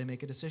before they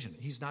make a decision.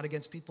 He's not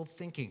against people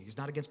thinking. He's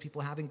not against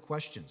people having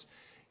questions.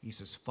 He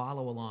says,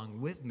 follow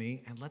along with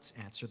me and let's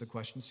answer the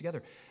questions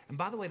together. And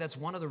by the way, that's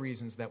one of the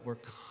reasons that we're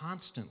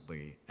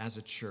constantly, as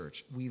a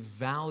church, we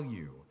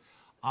value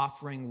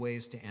offering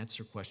ways to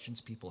answer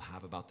questions people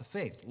have about the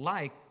faith.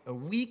 Like a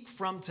week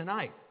from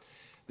tonight,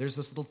 there's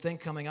this little thing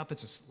coming up.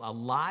 It's a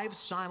live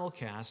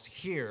simulcast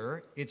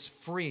here. It's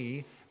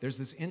free. There's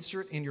this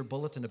insert in your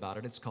bulletin about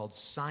it. It's called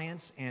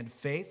Science and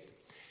Faith.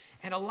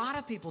 And a lot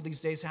of people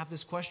these days have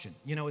this question,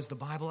 is the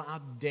Bible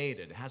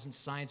outdated? Hasn't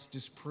science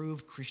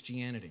disproved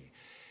Christianity?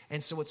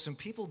 And so what some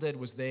people did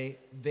was they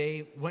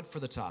went for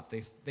the top.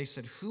 They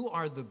said, who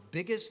are the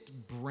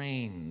biggest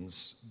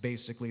brains,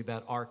 basically,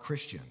 that are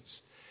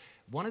Christians?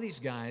 One of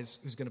these guys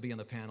who's going to be on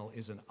the panel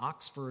is an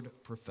Oxford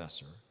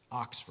professor,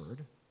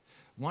 Oxford.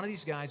 One of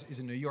these guys is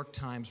a New York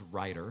Times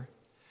writer.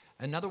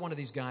 Another one of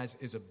these guys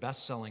is a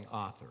best-selling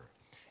author.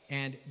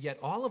 And yet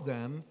all of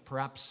them,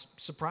 perhaps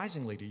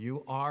surprisingly to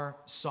you, are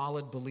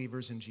solid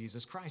believers in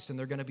Jesus Christ. And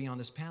they're going to be on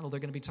this panel. They're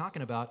going to be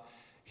talking about,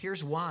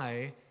 here's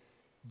why,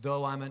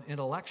 though I'm an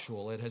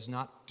intellectual, it has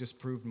not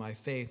disproved my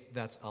faith.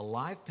 That's a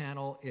live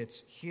panel.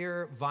 It's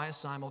here via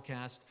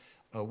simulcast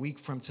a week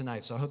from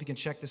tonight. So I hope you can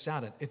check this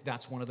out if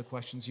that's one of the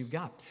questions you've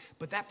got.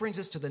 But that brings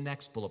us to the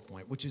next bullet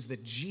point, which is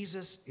that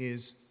Jesus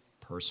is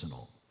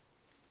personal.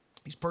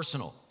 He's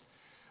personal.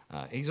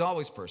 He's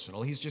always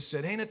personal. He's just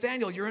said, hey,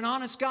 Nathaniel, you're an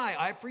honest guy.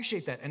 I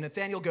appreciate that. And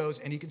Nathaniel goes,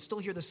 and you can still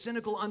hear the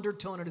cynical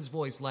undertone in his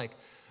voice, like,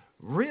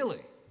 really?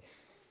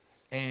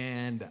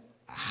 And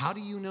how do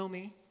you know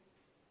me?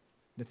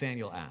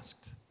 Nathaniel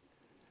asked.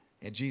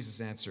 And Jesus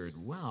answered,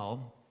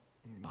 well,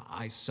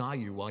 I saw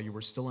you while you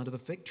were still under the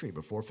fig tree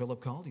before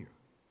Philip called you.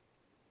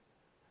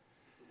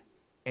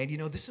 And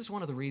this is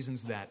one of the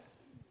reasons that,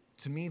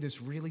 to me,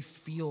 this really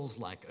feels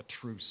like a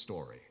true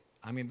story.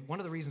 I mean, one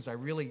of the reasons I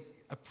really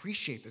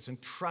appreciate this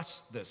and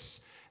trust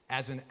this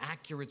as an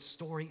accurate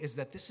story is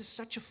that this is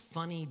such a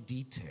funny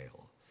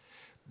detail.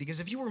 Because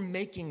if you were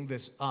making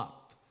this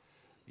up,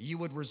 you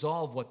would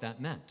resolve what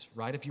that meant,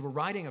 right? If you were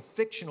writing a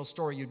fictional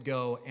story, you'd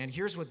go, and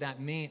here's what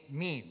that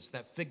means,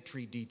 that fig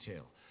tree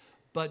detail.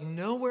 But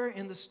nowhere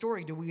in the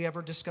story do we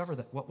ever discover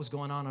what was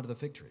going on under the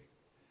fig tree.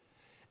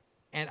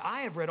 And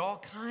I have read all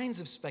kinds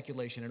of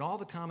speculation and all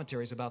the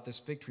commentaries about this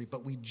fig tree,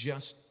 but we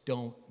just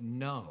don't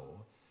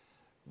know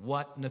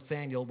what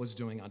Nathaniel was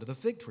doing under the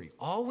fig tree.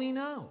 All we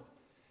know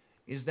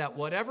is that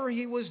whatever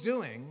he was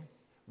doing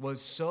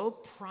was so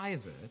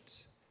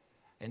private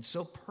and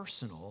so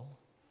personal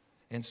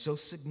and so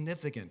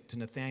significant to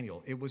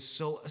Nathaniel. It was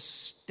so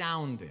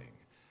astounding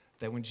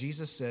that when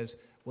Jesus says,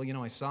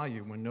 well, I saw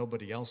you when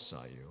nobody else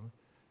saw you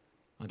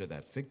under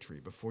that fig tree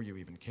before you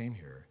even came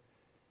here,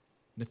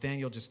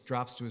 Nathaniel just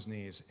drops to his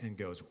knees and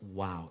goes,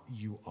 wow,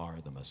 you are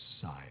the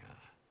Messiah.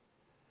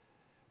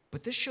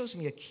 But this shows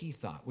me a key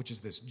thought, which is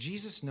this: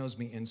 Jesus knows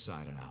me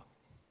inside and out.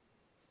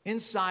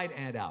 Inside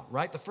and out,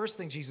 right? The first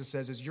thing Jesus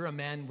says is, you're a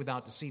man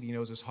without deceit. He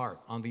knows his heart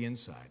on the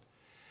inside.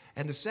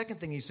 And the second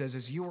thing he says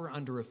is, you were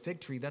under a fig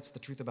tree. That's the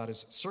truth about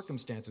his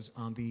circumstances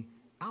on the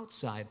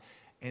outside.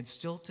 And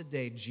still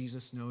today,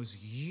 Jesus knows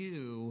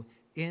you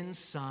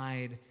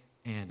inside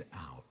and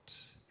out.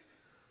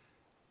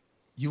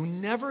 You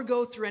never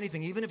go through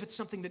anything, even if it's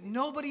something that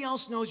nobody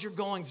else knows you're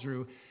going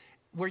through,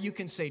 where you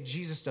can say,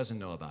 Jesus doesn't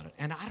know about it.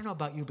 And I don't know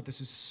about you, but this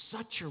is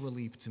such a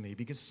relief to me,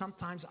 because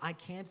sometimes I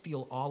can't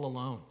feel all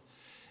alone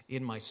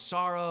in my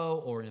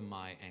sorrow or in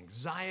my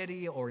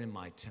anxiety or in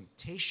my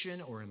temptation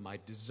or in my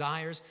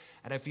desires.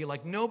 And I feel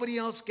like nobody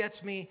else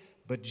gets me,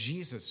 but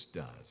Jesus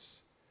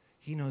does.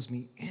 He knows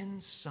me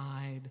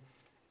inside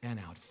and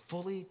out,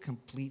 fully,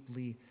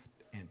 completely,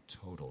 and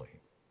totally.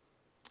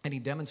 And he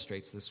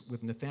demonstrates this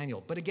with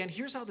Nathaniel. But again,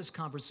 here's how this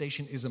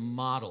conversation is a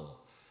model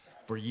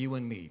for you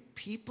and me.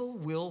 People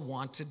will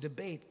want to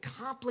debate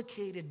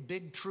complicated,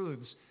 big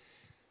truths.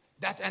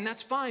 And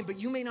that's fine, but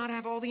you may not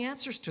have all the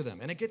answers to them,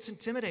 and it gets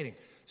intimidating.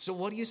 So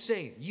what do you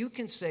say? You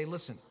can say,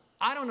 listen,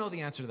 I don't know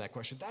the answer to that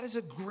question. That is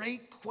a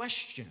great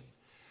question.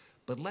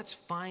 But let's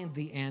find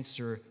the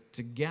answer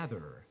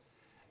together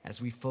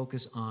as we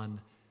focus on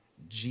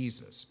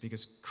Jesus,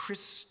 because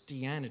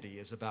Christianity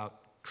is about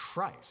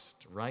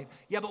Christ, right?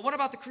 Yeah, but what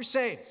about the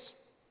Crusades?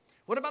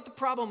 What about the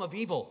problem of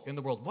evil in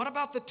the world? What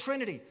about the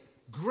Trinity?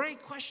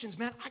 Great questions,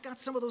 man. I got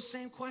some of those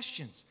same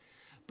questions.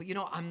 But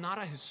I'm not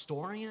a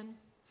historian.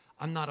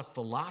 I'm not a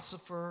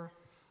philosopher.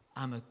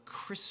 I'm a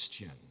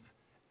Christian.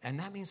 And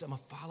that means I'm a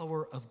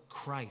follower of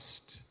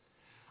Christ.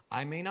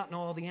 I may not know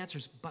all the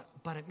answers,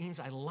 but it means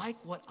I like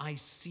what I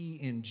see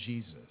in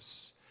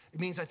Jesus. It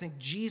means I think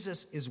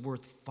Jesus is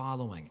worth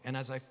following. And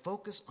as I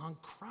focus on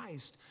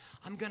Christ,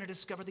 I'm going to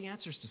discover the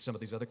answers to some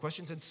of these other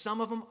questions. And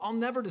some of them I'll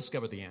never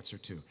discover the answer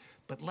to.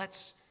 But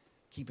let's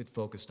keep it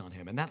focused on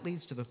him. And that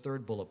leads to the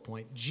third bullet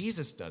point.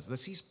 Jesus does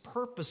this. He's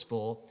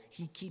purposeful.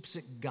 He keeps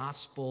it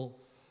gospel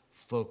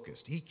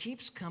focused. He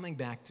keeps coming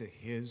back to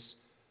his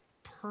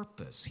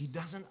purpose. He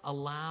doesn't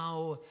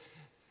allow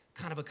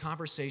kind of a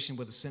conversation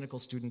with a cynical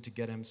student to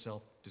get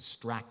himself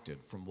distracted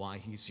from why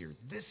he's here.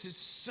 This is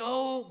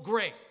so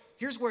great.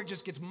 Here's where it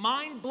just gets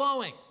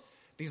mind-blowing.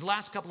 These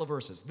last couple of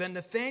verses. Then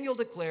Nathanael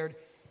declared,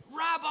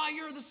 Rabbi,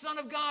 you're the Son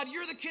of God.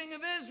 You're the King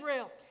of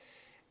Israel.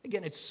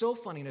 Again, it's so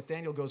funny.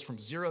 Nathanael goes from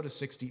 0 to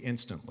 60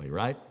 instantly,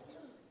 right?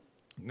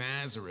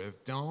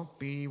 Nazareth, don't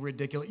be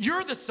ridiculous.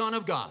 You're the Son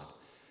of God.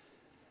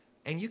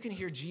 And you can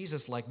hear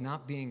Jesus like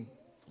not being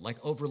like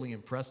overly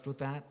impressed with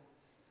that.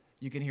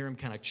 You can hear him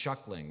kind of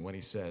chuckling when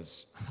he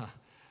says,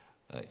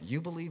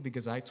 you believe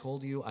because I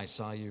told you I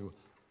saw you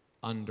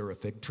under a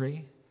fig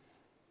tree?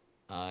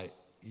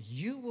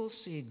 You will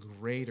see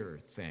greater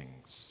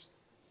things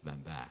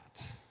than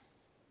that.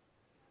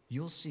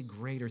 You'll see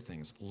greater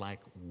things. Like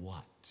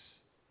what?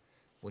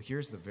 Well,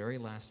 here's the very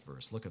last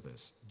verse. Look at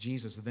this.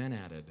 Jesus then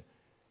added,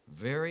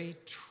 very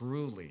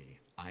truly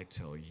I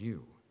tell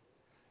you,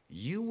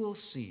 you will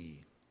see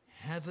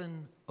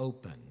heaven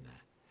open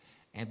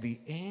and the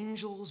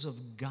angels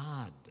of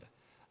God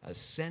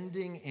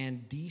ascending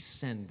and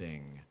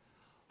descending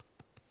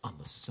on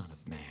the Son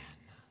of Man.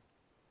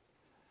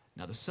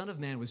 Now, the Son of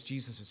Man was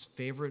Jesus'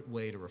 favorite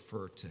way to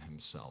refer to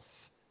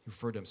himself. He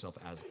referred to himself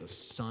as the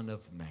Son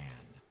of Man.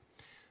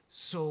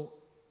 So,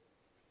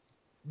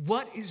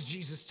 what is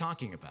Jesus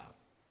talking about?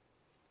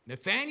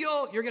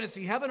 Nathanael, you're going to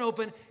see heaven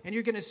open, and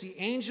you're going to see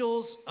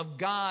angels of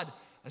God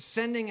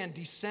ascending and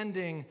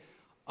descending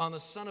on the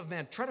Son of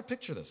Man. Try to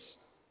picture this.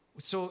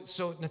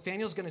 So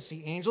Nathanael's going to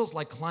see angels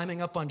like climbing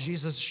up on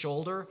Jesus'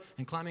 shoulder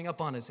and climbing up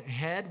on his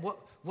head.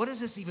 What does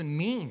this even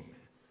mean?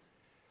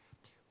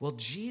 Well,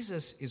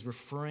 Jesus is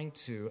referring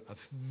to a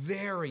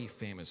very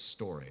famous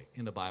story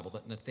in the Bible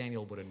that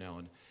Nathanael would have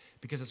known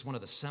because it's one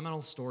of the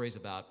seminal stories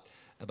about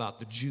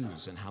the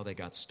Jews and how they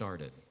got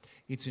started.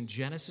 It's in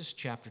Genesis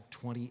chapter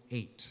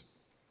 28.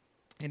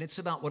 And it's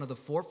about one of the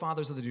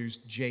forefathers of the Jews,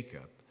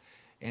 Jacob.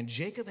 And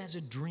Jacob has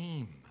a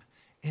dream.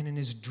 And in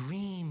his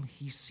dream,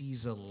 he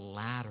sees a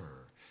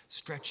ladder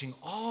stretching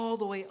all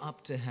the way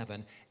up to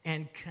heaven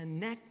and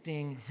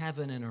connecting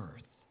heaven and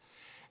earth.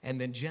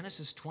 And then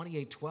Genesis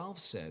 28:12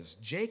 says,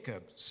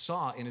 Jacob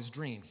saw in his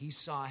dream, he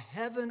saw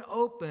heaven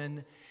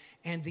open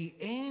and the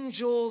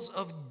angels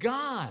of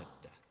God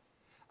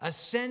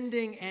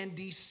ascending and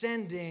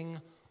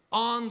descending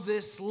on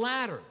this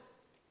ladder.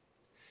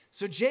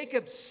 So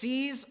Jacob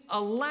sees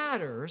a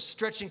ladder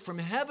stretching from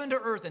heaven to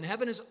earth, and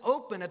heaven is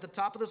open at the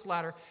top of this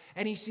ladder,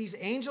 and he sees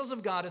angels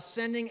of God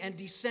ascending and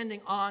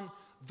descending on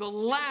the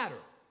ladder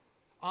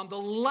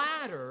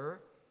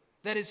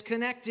that is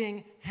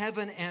connecting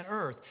heaven and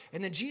earth.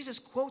 And then Jesus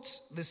quotes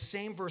the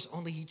same verse,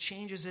 only he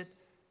changes it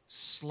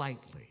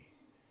slightly.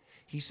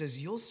 He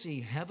says, you'll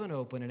see heaven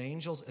open and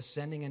angels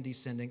ascending and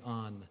descending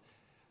on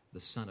the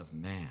Son of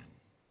Man.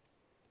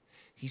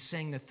 He's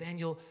saying,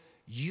 Nathanael,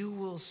 you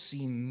will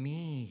see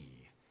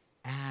me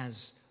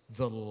as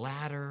the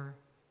ladder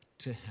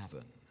to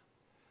heaven,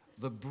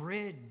 the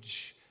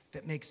bridge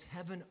that makes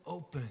heaven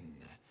open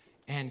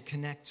and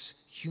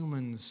connects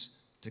humans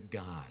to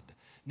God.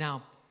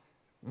 Now,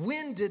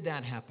 when did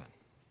that happen?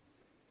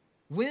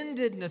 When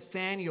did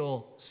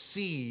Nathanael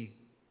see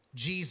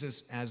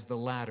Jesus as the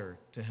ladder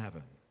to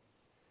heaven?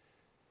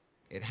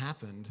 It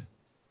happened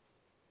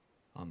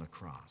on the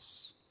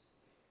cross.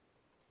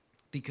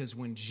 Because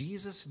when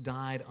Jesus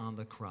died on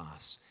the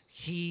cross,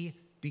 he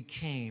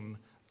became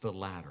the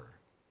ladder.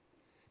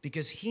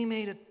 Because he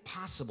made it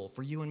possible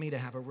for you and me to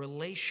have a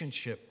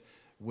relationship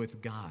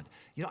with God.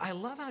 You know, I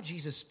love how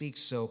Jesus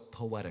speaks so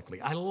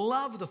poetically. I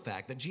love the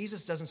fact that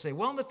Jesus doesn't say,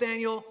 well,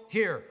 Nathanael,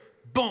 here,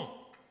 boom.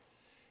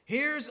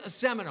 Here's a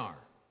seminar.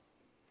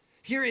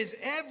 Here is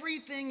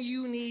everything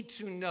you need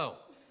to know.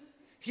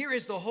 Here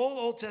is the whole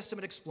Old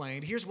Testament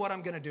explained. Here's what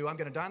I'm going to do. I'm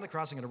going to die on the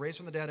cross. I'm going to raise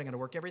from the dead. I'm going to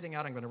work everything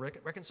out. I'm going to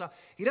reconcile.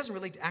 He doesn't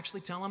really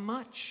actually tell him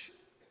much.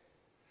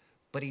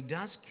 But he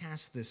does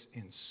cast this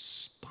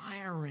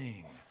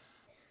inspiring,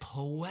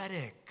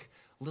 poetic,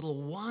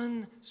 little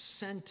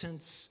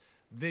one-sentence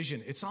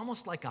vision. It's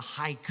almost like a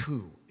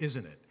haiku,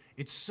 isn't it?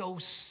 It's so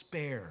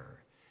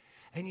spare.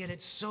 And yet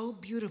it's so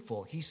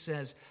beautiful. He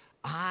says,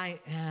 I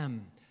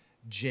am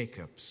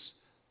Jacob's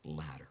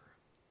ladder.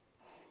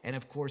 And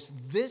of course,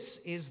 this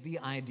is the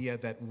idea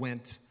that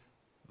went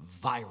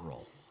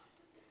viral.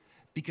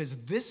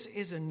 Because this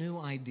is a new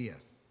idea.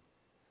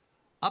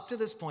 Up to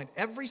this point,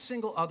 every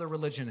single other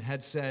religion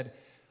had said,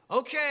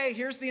 okay,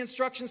 here's the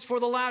instructions for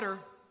the ladder.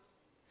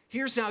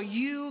 Here's how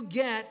you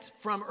get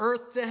from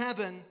earth to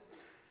heaven.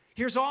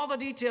 Here's all the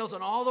details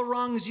on all the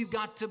rungs you've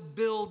got to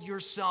build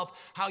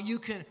yourself, how you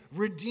can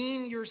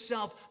redeem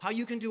yourself, how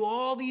you can do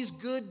all these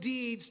good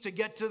deeds to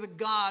get to the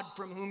God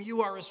from whom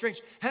you are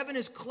estranged. Heaven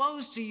is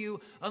closed to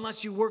you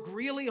unless you work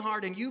really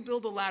hard and you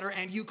build a ladder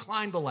and you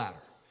climb the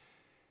ladder.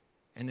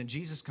 And then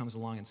Jesus comes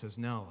along and says,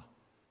 no,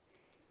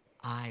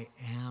 I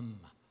am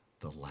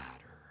the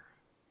ladder.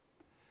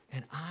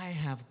 And I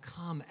have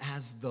come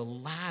as the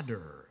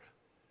ladder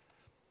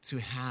to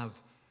have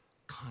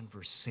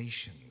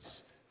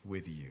conversations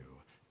with you,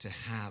 to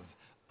have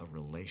a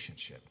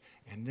relationship.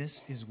 And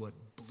this is what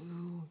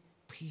blew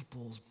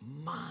people's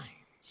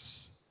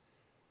minds.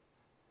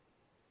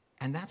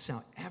 And that's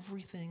how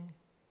everything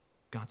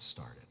got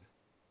started.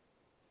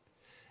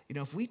 You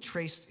know, if we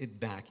traced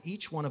it back,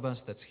 each one of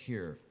us that's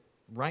here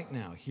right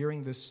now,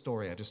 hearing this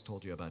story I just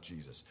told you about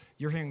Jesus,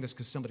 you're hearing this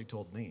because somebody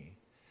told me.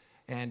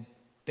 And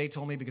They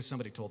told me because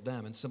somebody told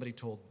them, and somebody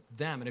told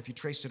them. And if you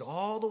traced it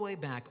all the way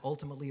back,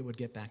 ultimately it would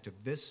get back to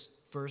this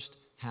first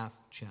half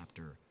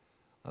chapter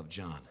of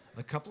John.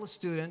 A couple of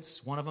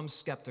students, one of them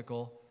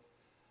skeptical,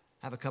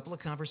 have a couple of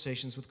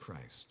conversations with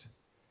Christ.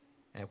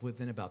 And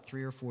within about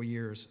 3 or 4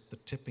 years, the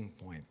tipping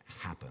point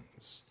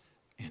happens,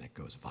 and it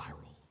goes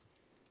viral.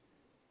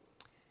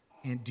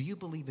 And do you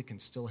believe it can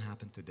still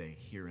happen today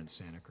here in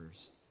Santa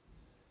Cruz?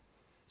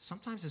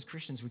 Sometimes as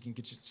Christians, we can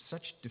get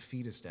such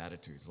defeatist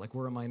attitudes, like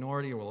we're a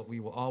minority or we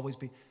will always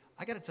be.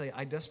 I got to tell you,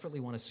 I desperately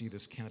want to see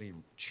this county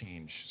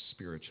change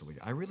spiritually.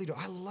 I really do.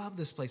 I love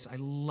this place. I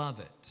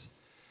love it.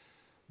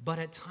 But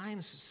at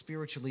times,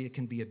 spiritually, it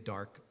can be a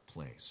dark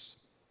place.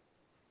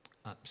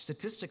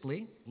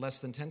 Statistically, less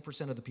than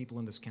 10% of the people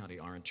in this county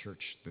are in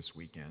church this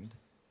weekend.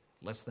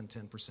 Less than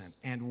 10%.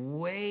 And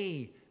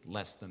way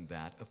less than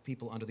that of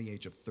people under the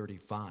age of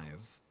 35.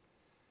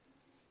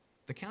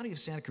 The county of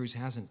Santa Cruz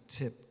hasn't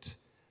tipped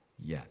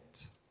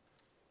yet,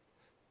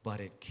 but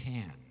it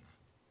can.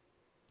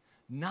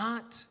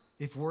 Not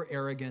if we're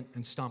arrogant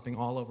and stomping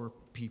all over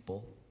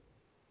people,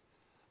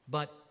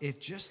 but if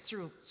just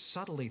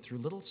subtly through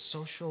little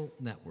social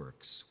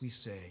networks, we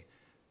say,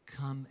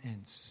 come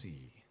and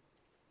see.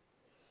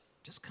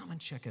 Just come and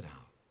check it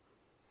out.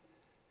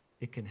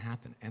 It can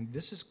happen. And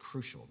this is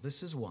crucial.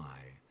 This is why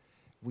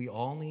we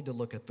all need to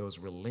look at those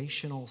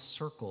relational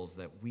circles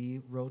that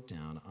we wrote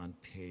down on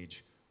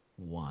page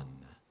 1.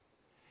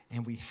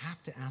 And we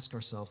have to ask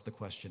ourselves the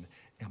question,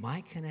 am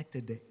I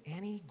connected to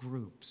any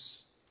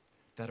groups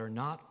that are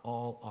not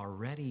all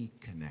already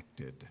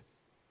connected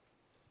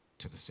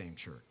to the same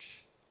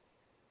church?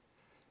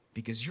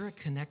 Because you're a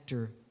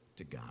connector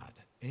to God.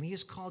 And he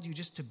has called you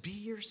just to be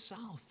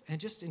yourself and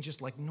just in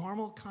just like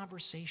normal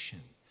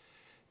conversation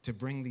to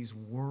bring these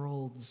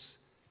worlds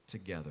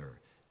together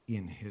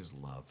in his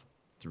love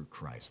through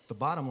Christ. The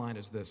bottom line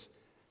is this: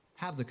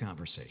 have the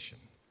conversation.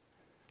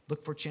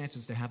 Look for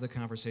chances to have the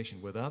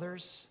conversation with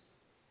others,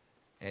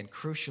 and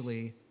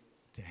crucially,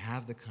 to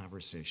have the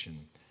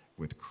conversation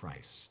with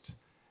Christ.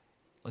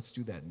 Let's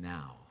do that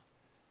now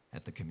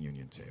at the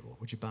communion table.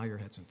 Would you bow your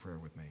heads in prayer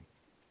with me?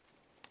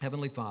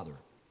 Heavenly Father,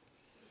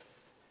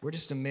 we're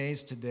just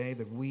amazed today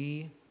that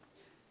we,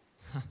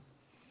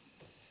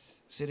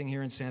 sitting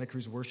here in Santa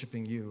Cruz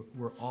worshiping you,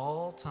 we're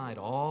all tied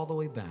all the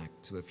way back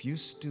to a few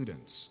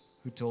students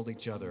who told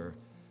each other,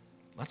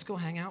 let's go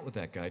hang out with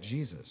that guy,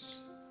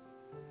 Jesus.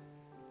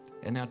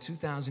 And now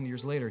 2,000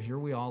 years later, here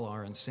we all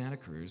are in Santa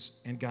Cruz,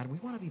 and God, we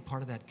want to be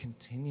part of that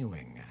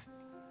continuing.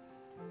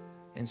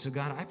 And so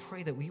God, I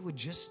pray that we would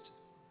just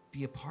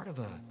be a part of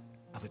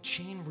a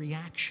chain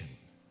reaction,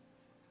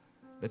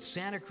 that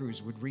Santa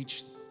Cruz would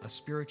reach a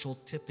spiritual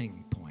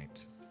tipping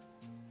point,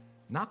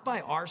 not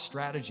by our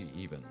strategy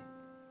even,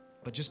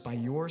 but just by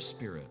your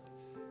Spirit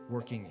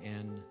working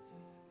in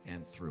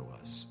and through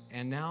us.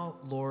 And now,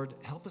 Lord,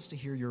 help us to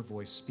hear your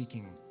voice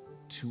speaking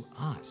to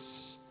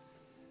us,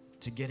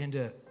 to get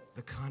into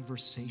the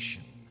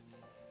conversation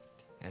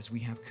as we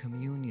have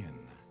communion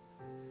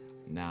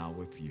now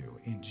with you.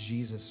 In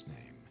Jesus'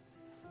 name,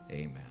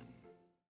 amen.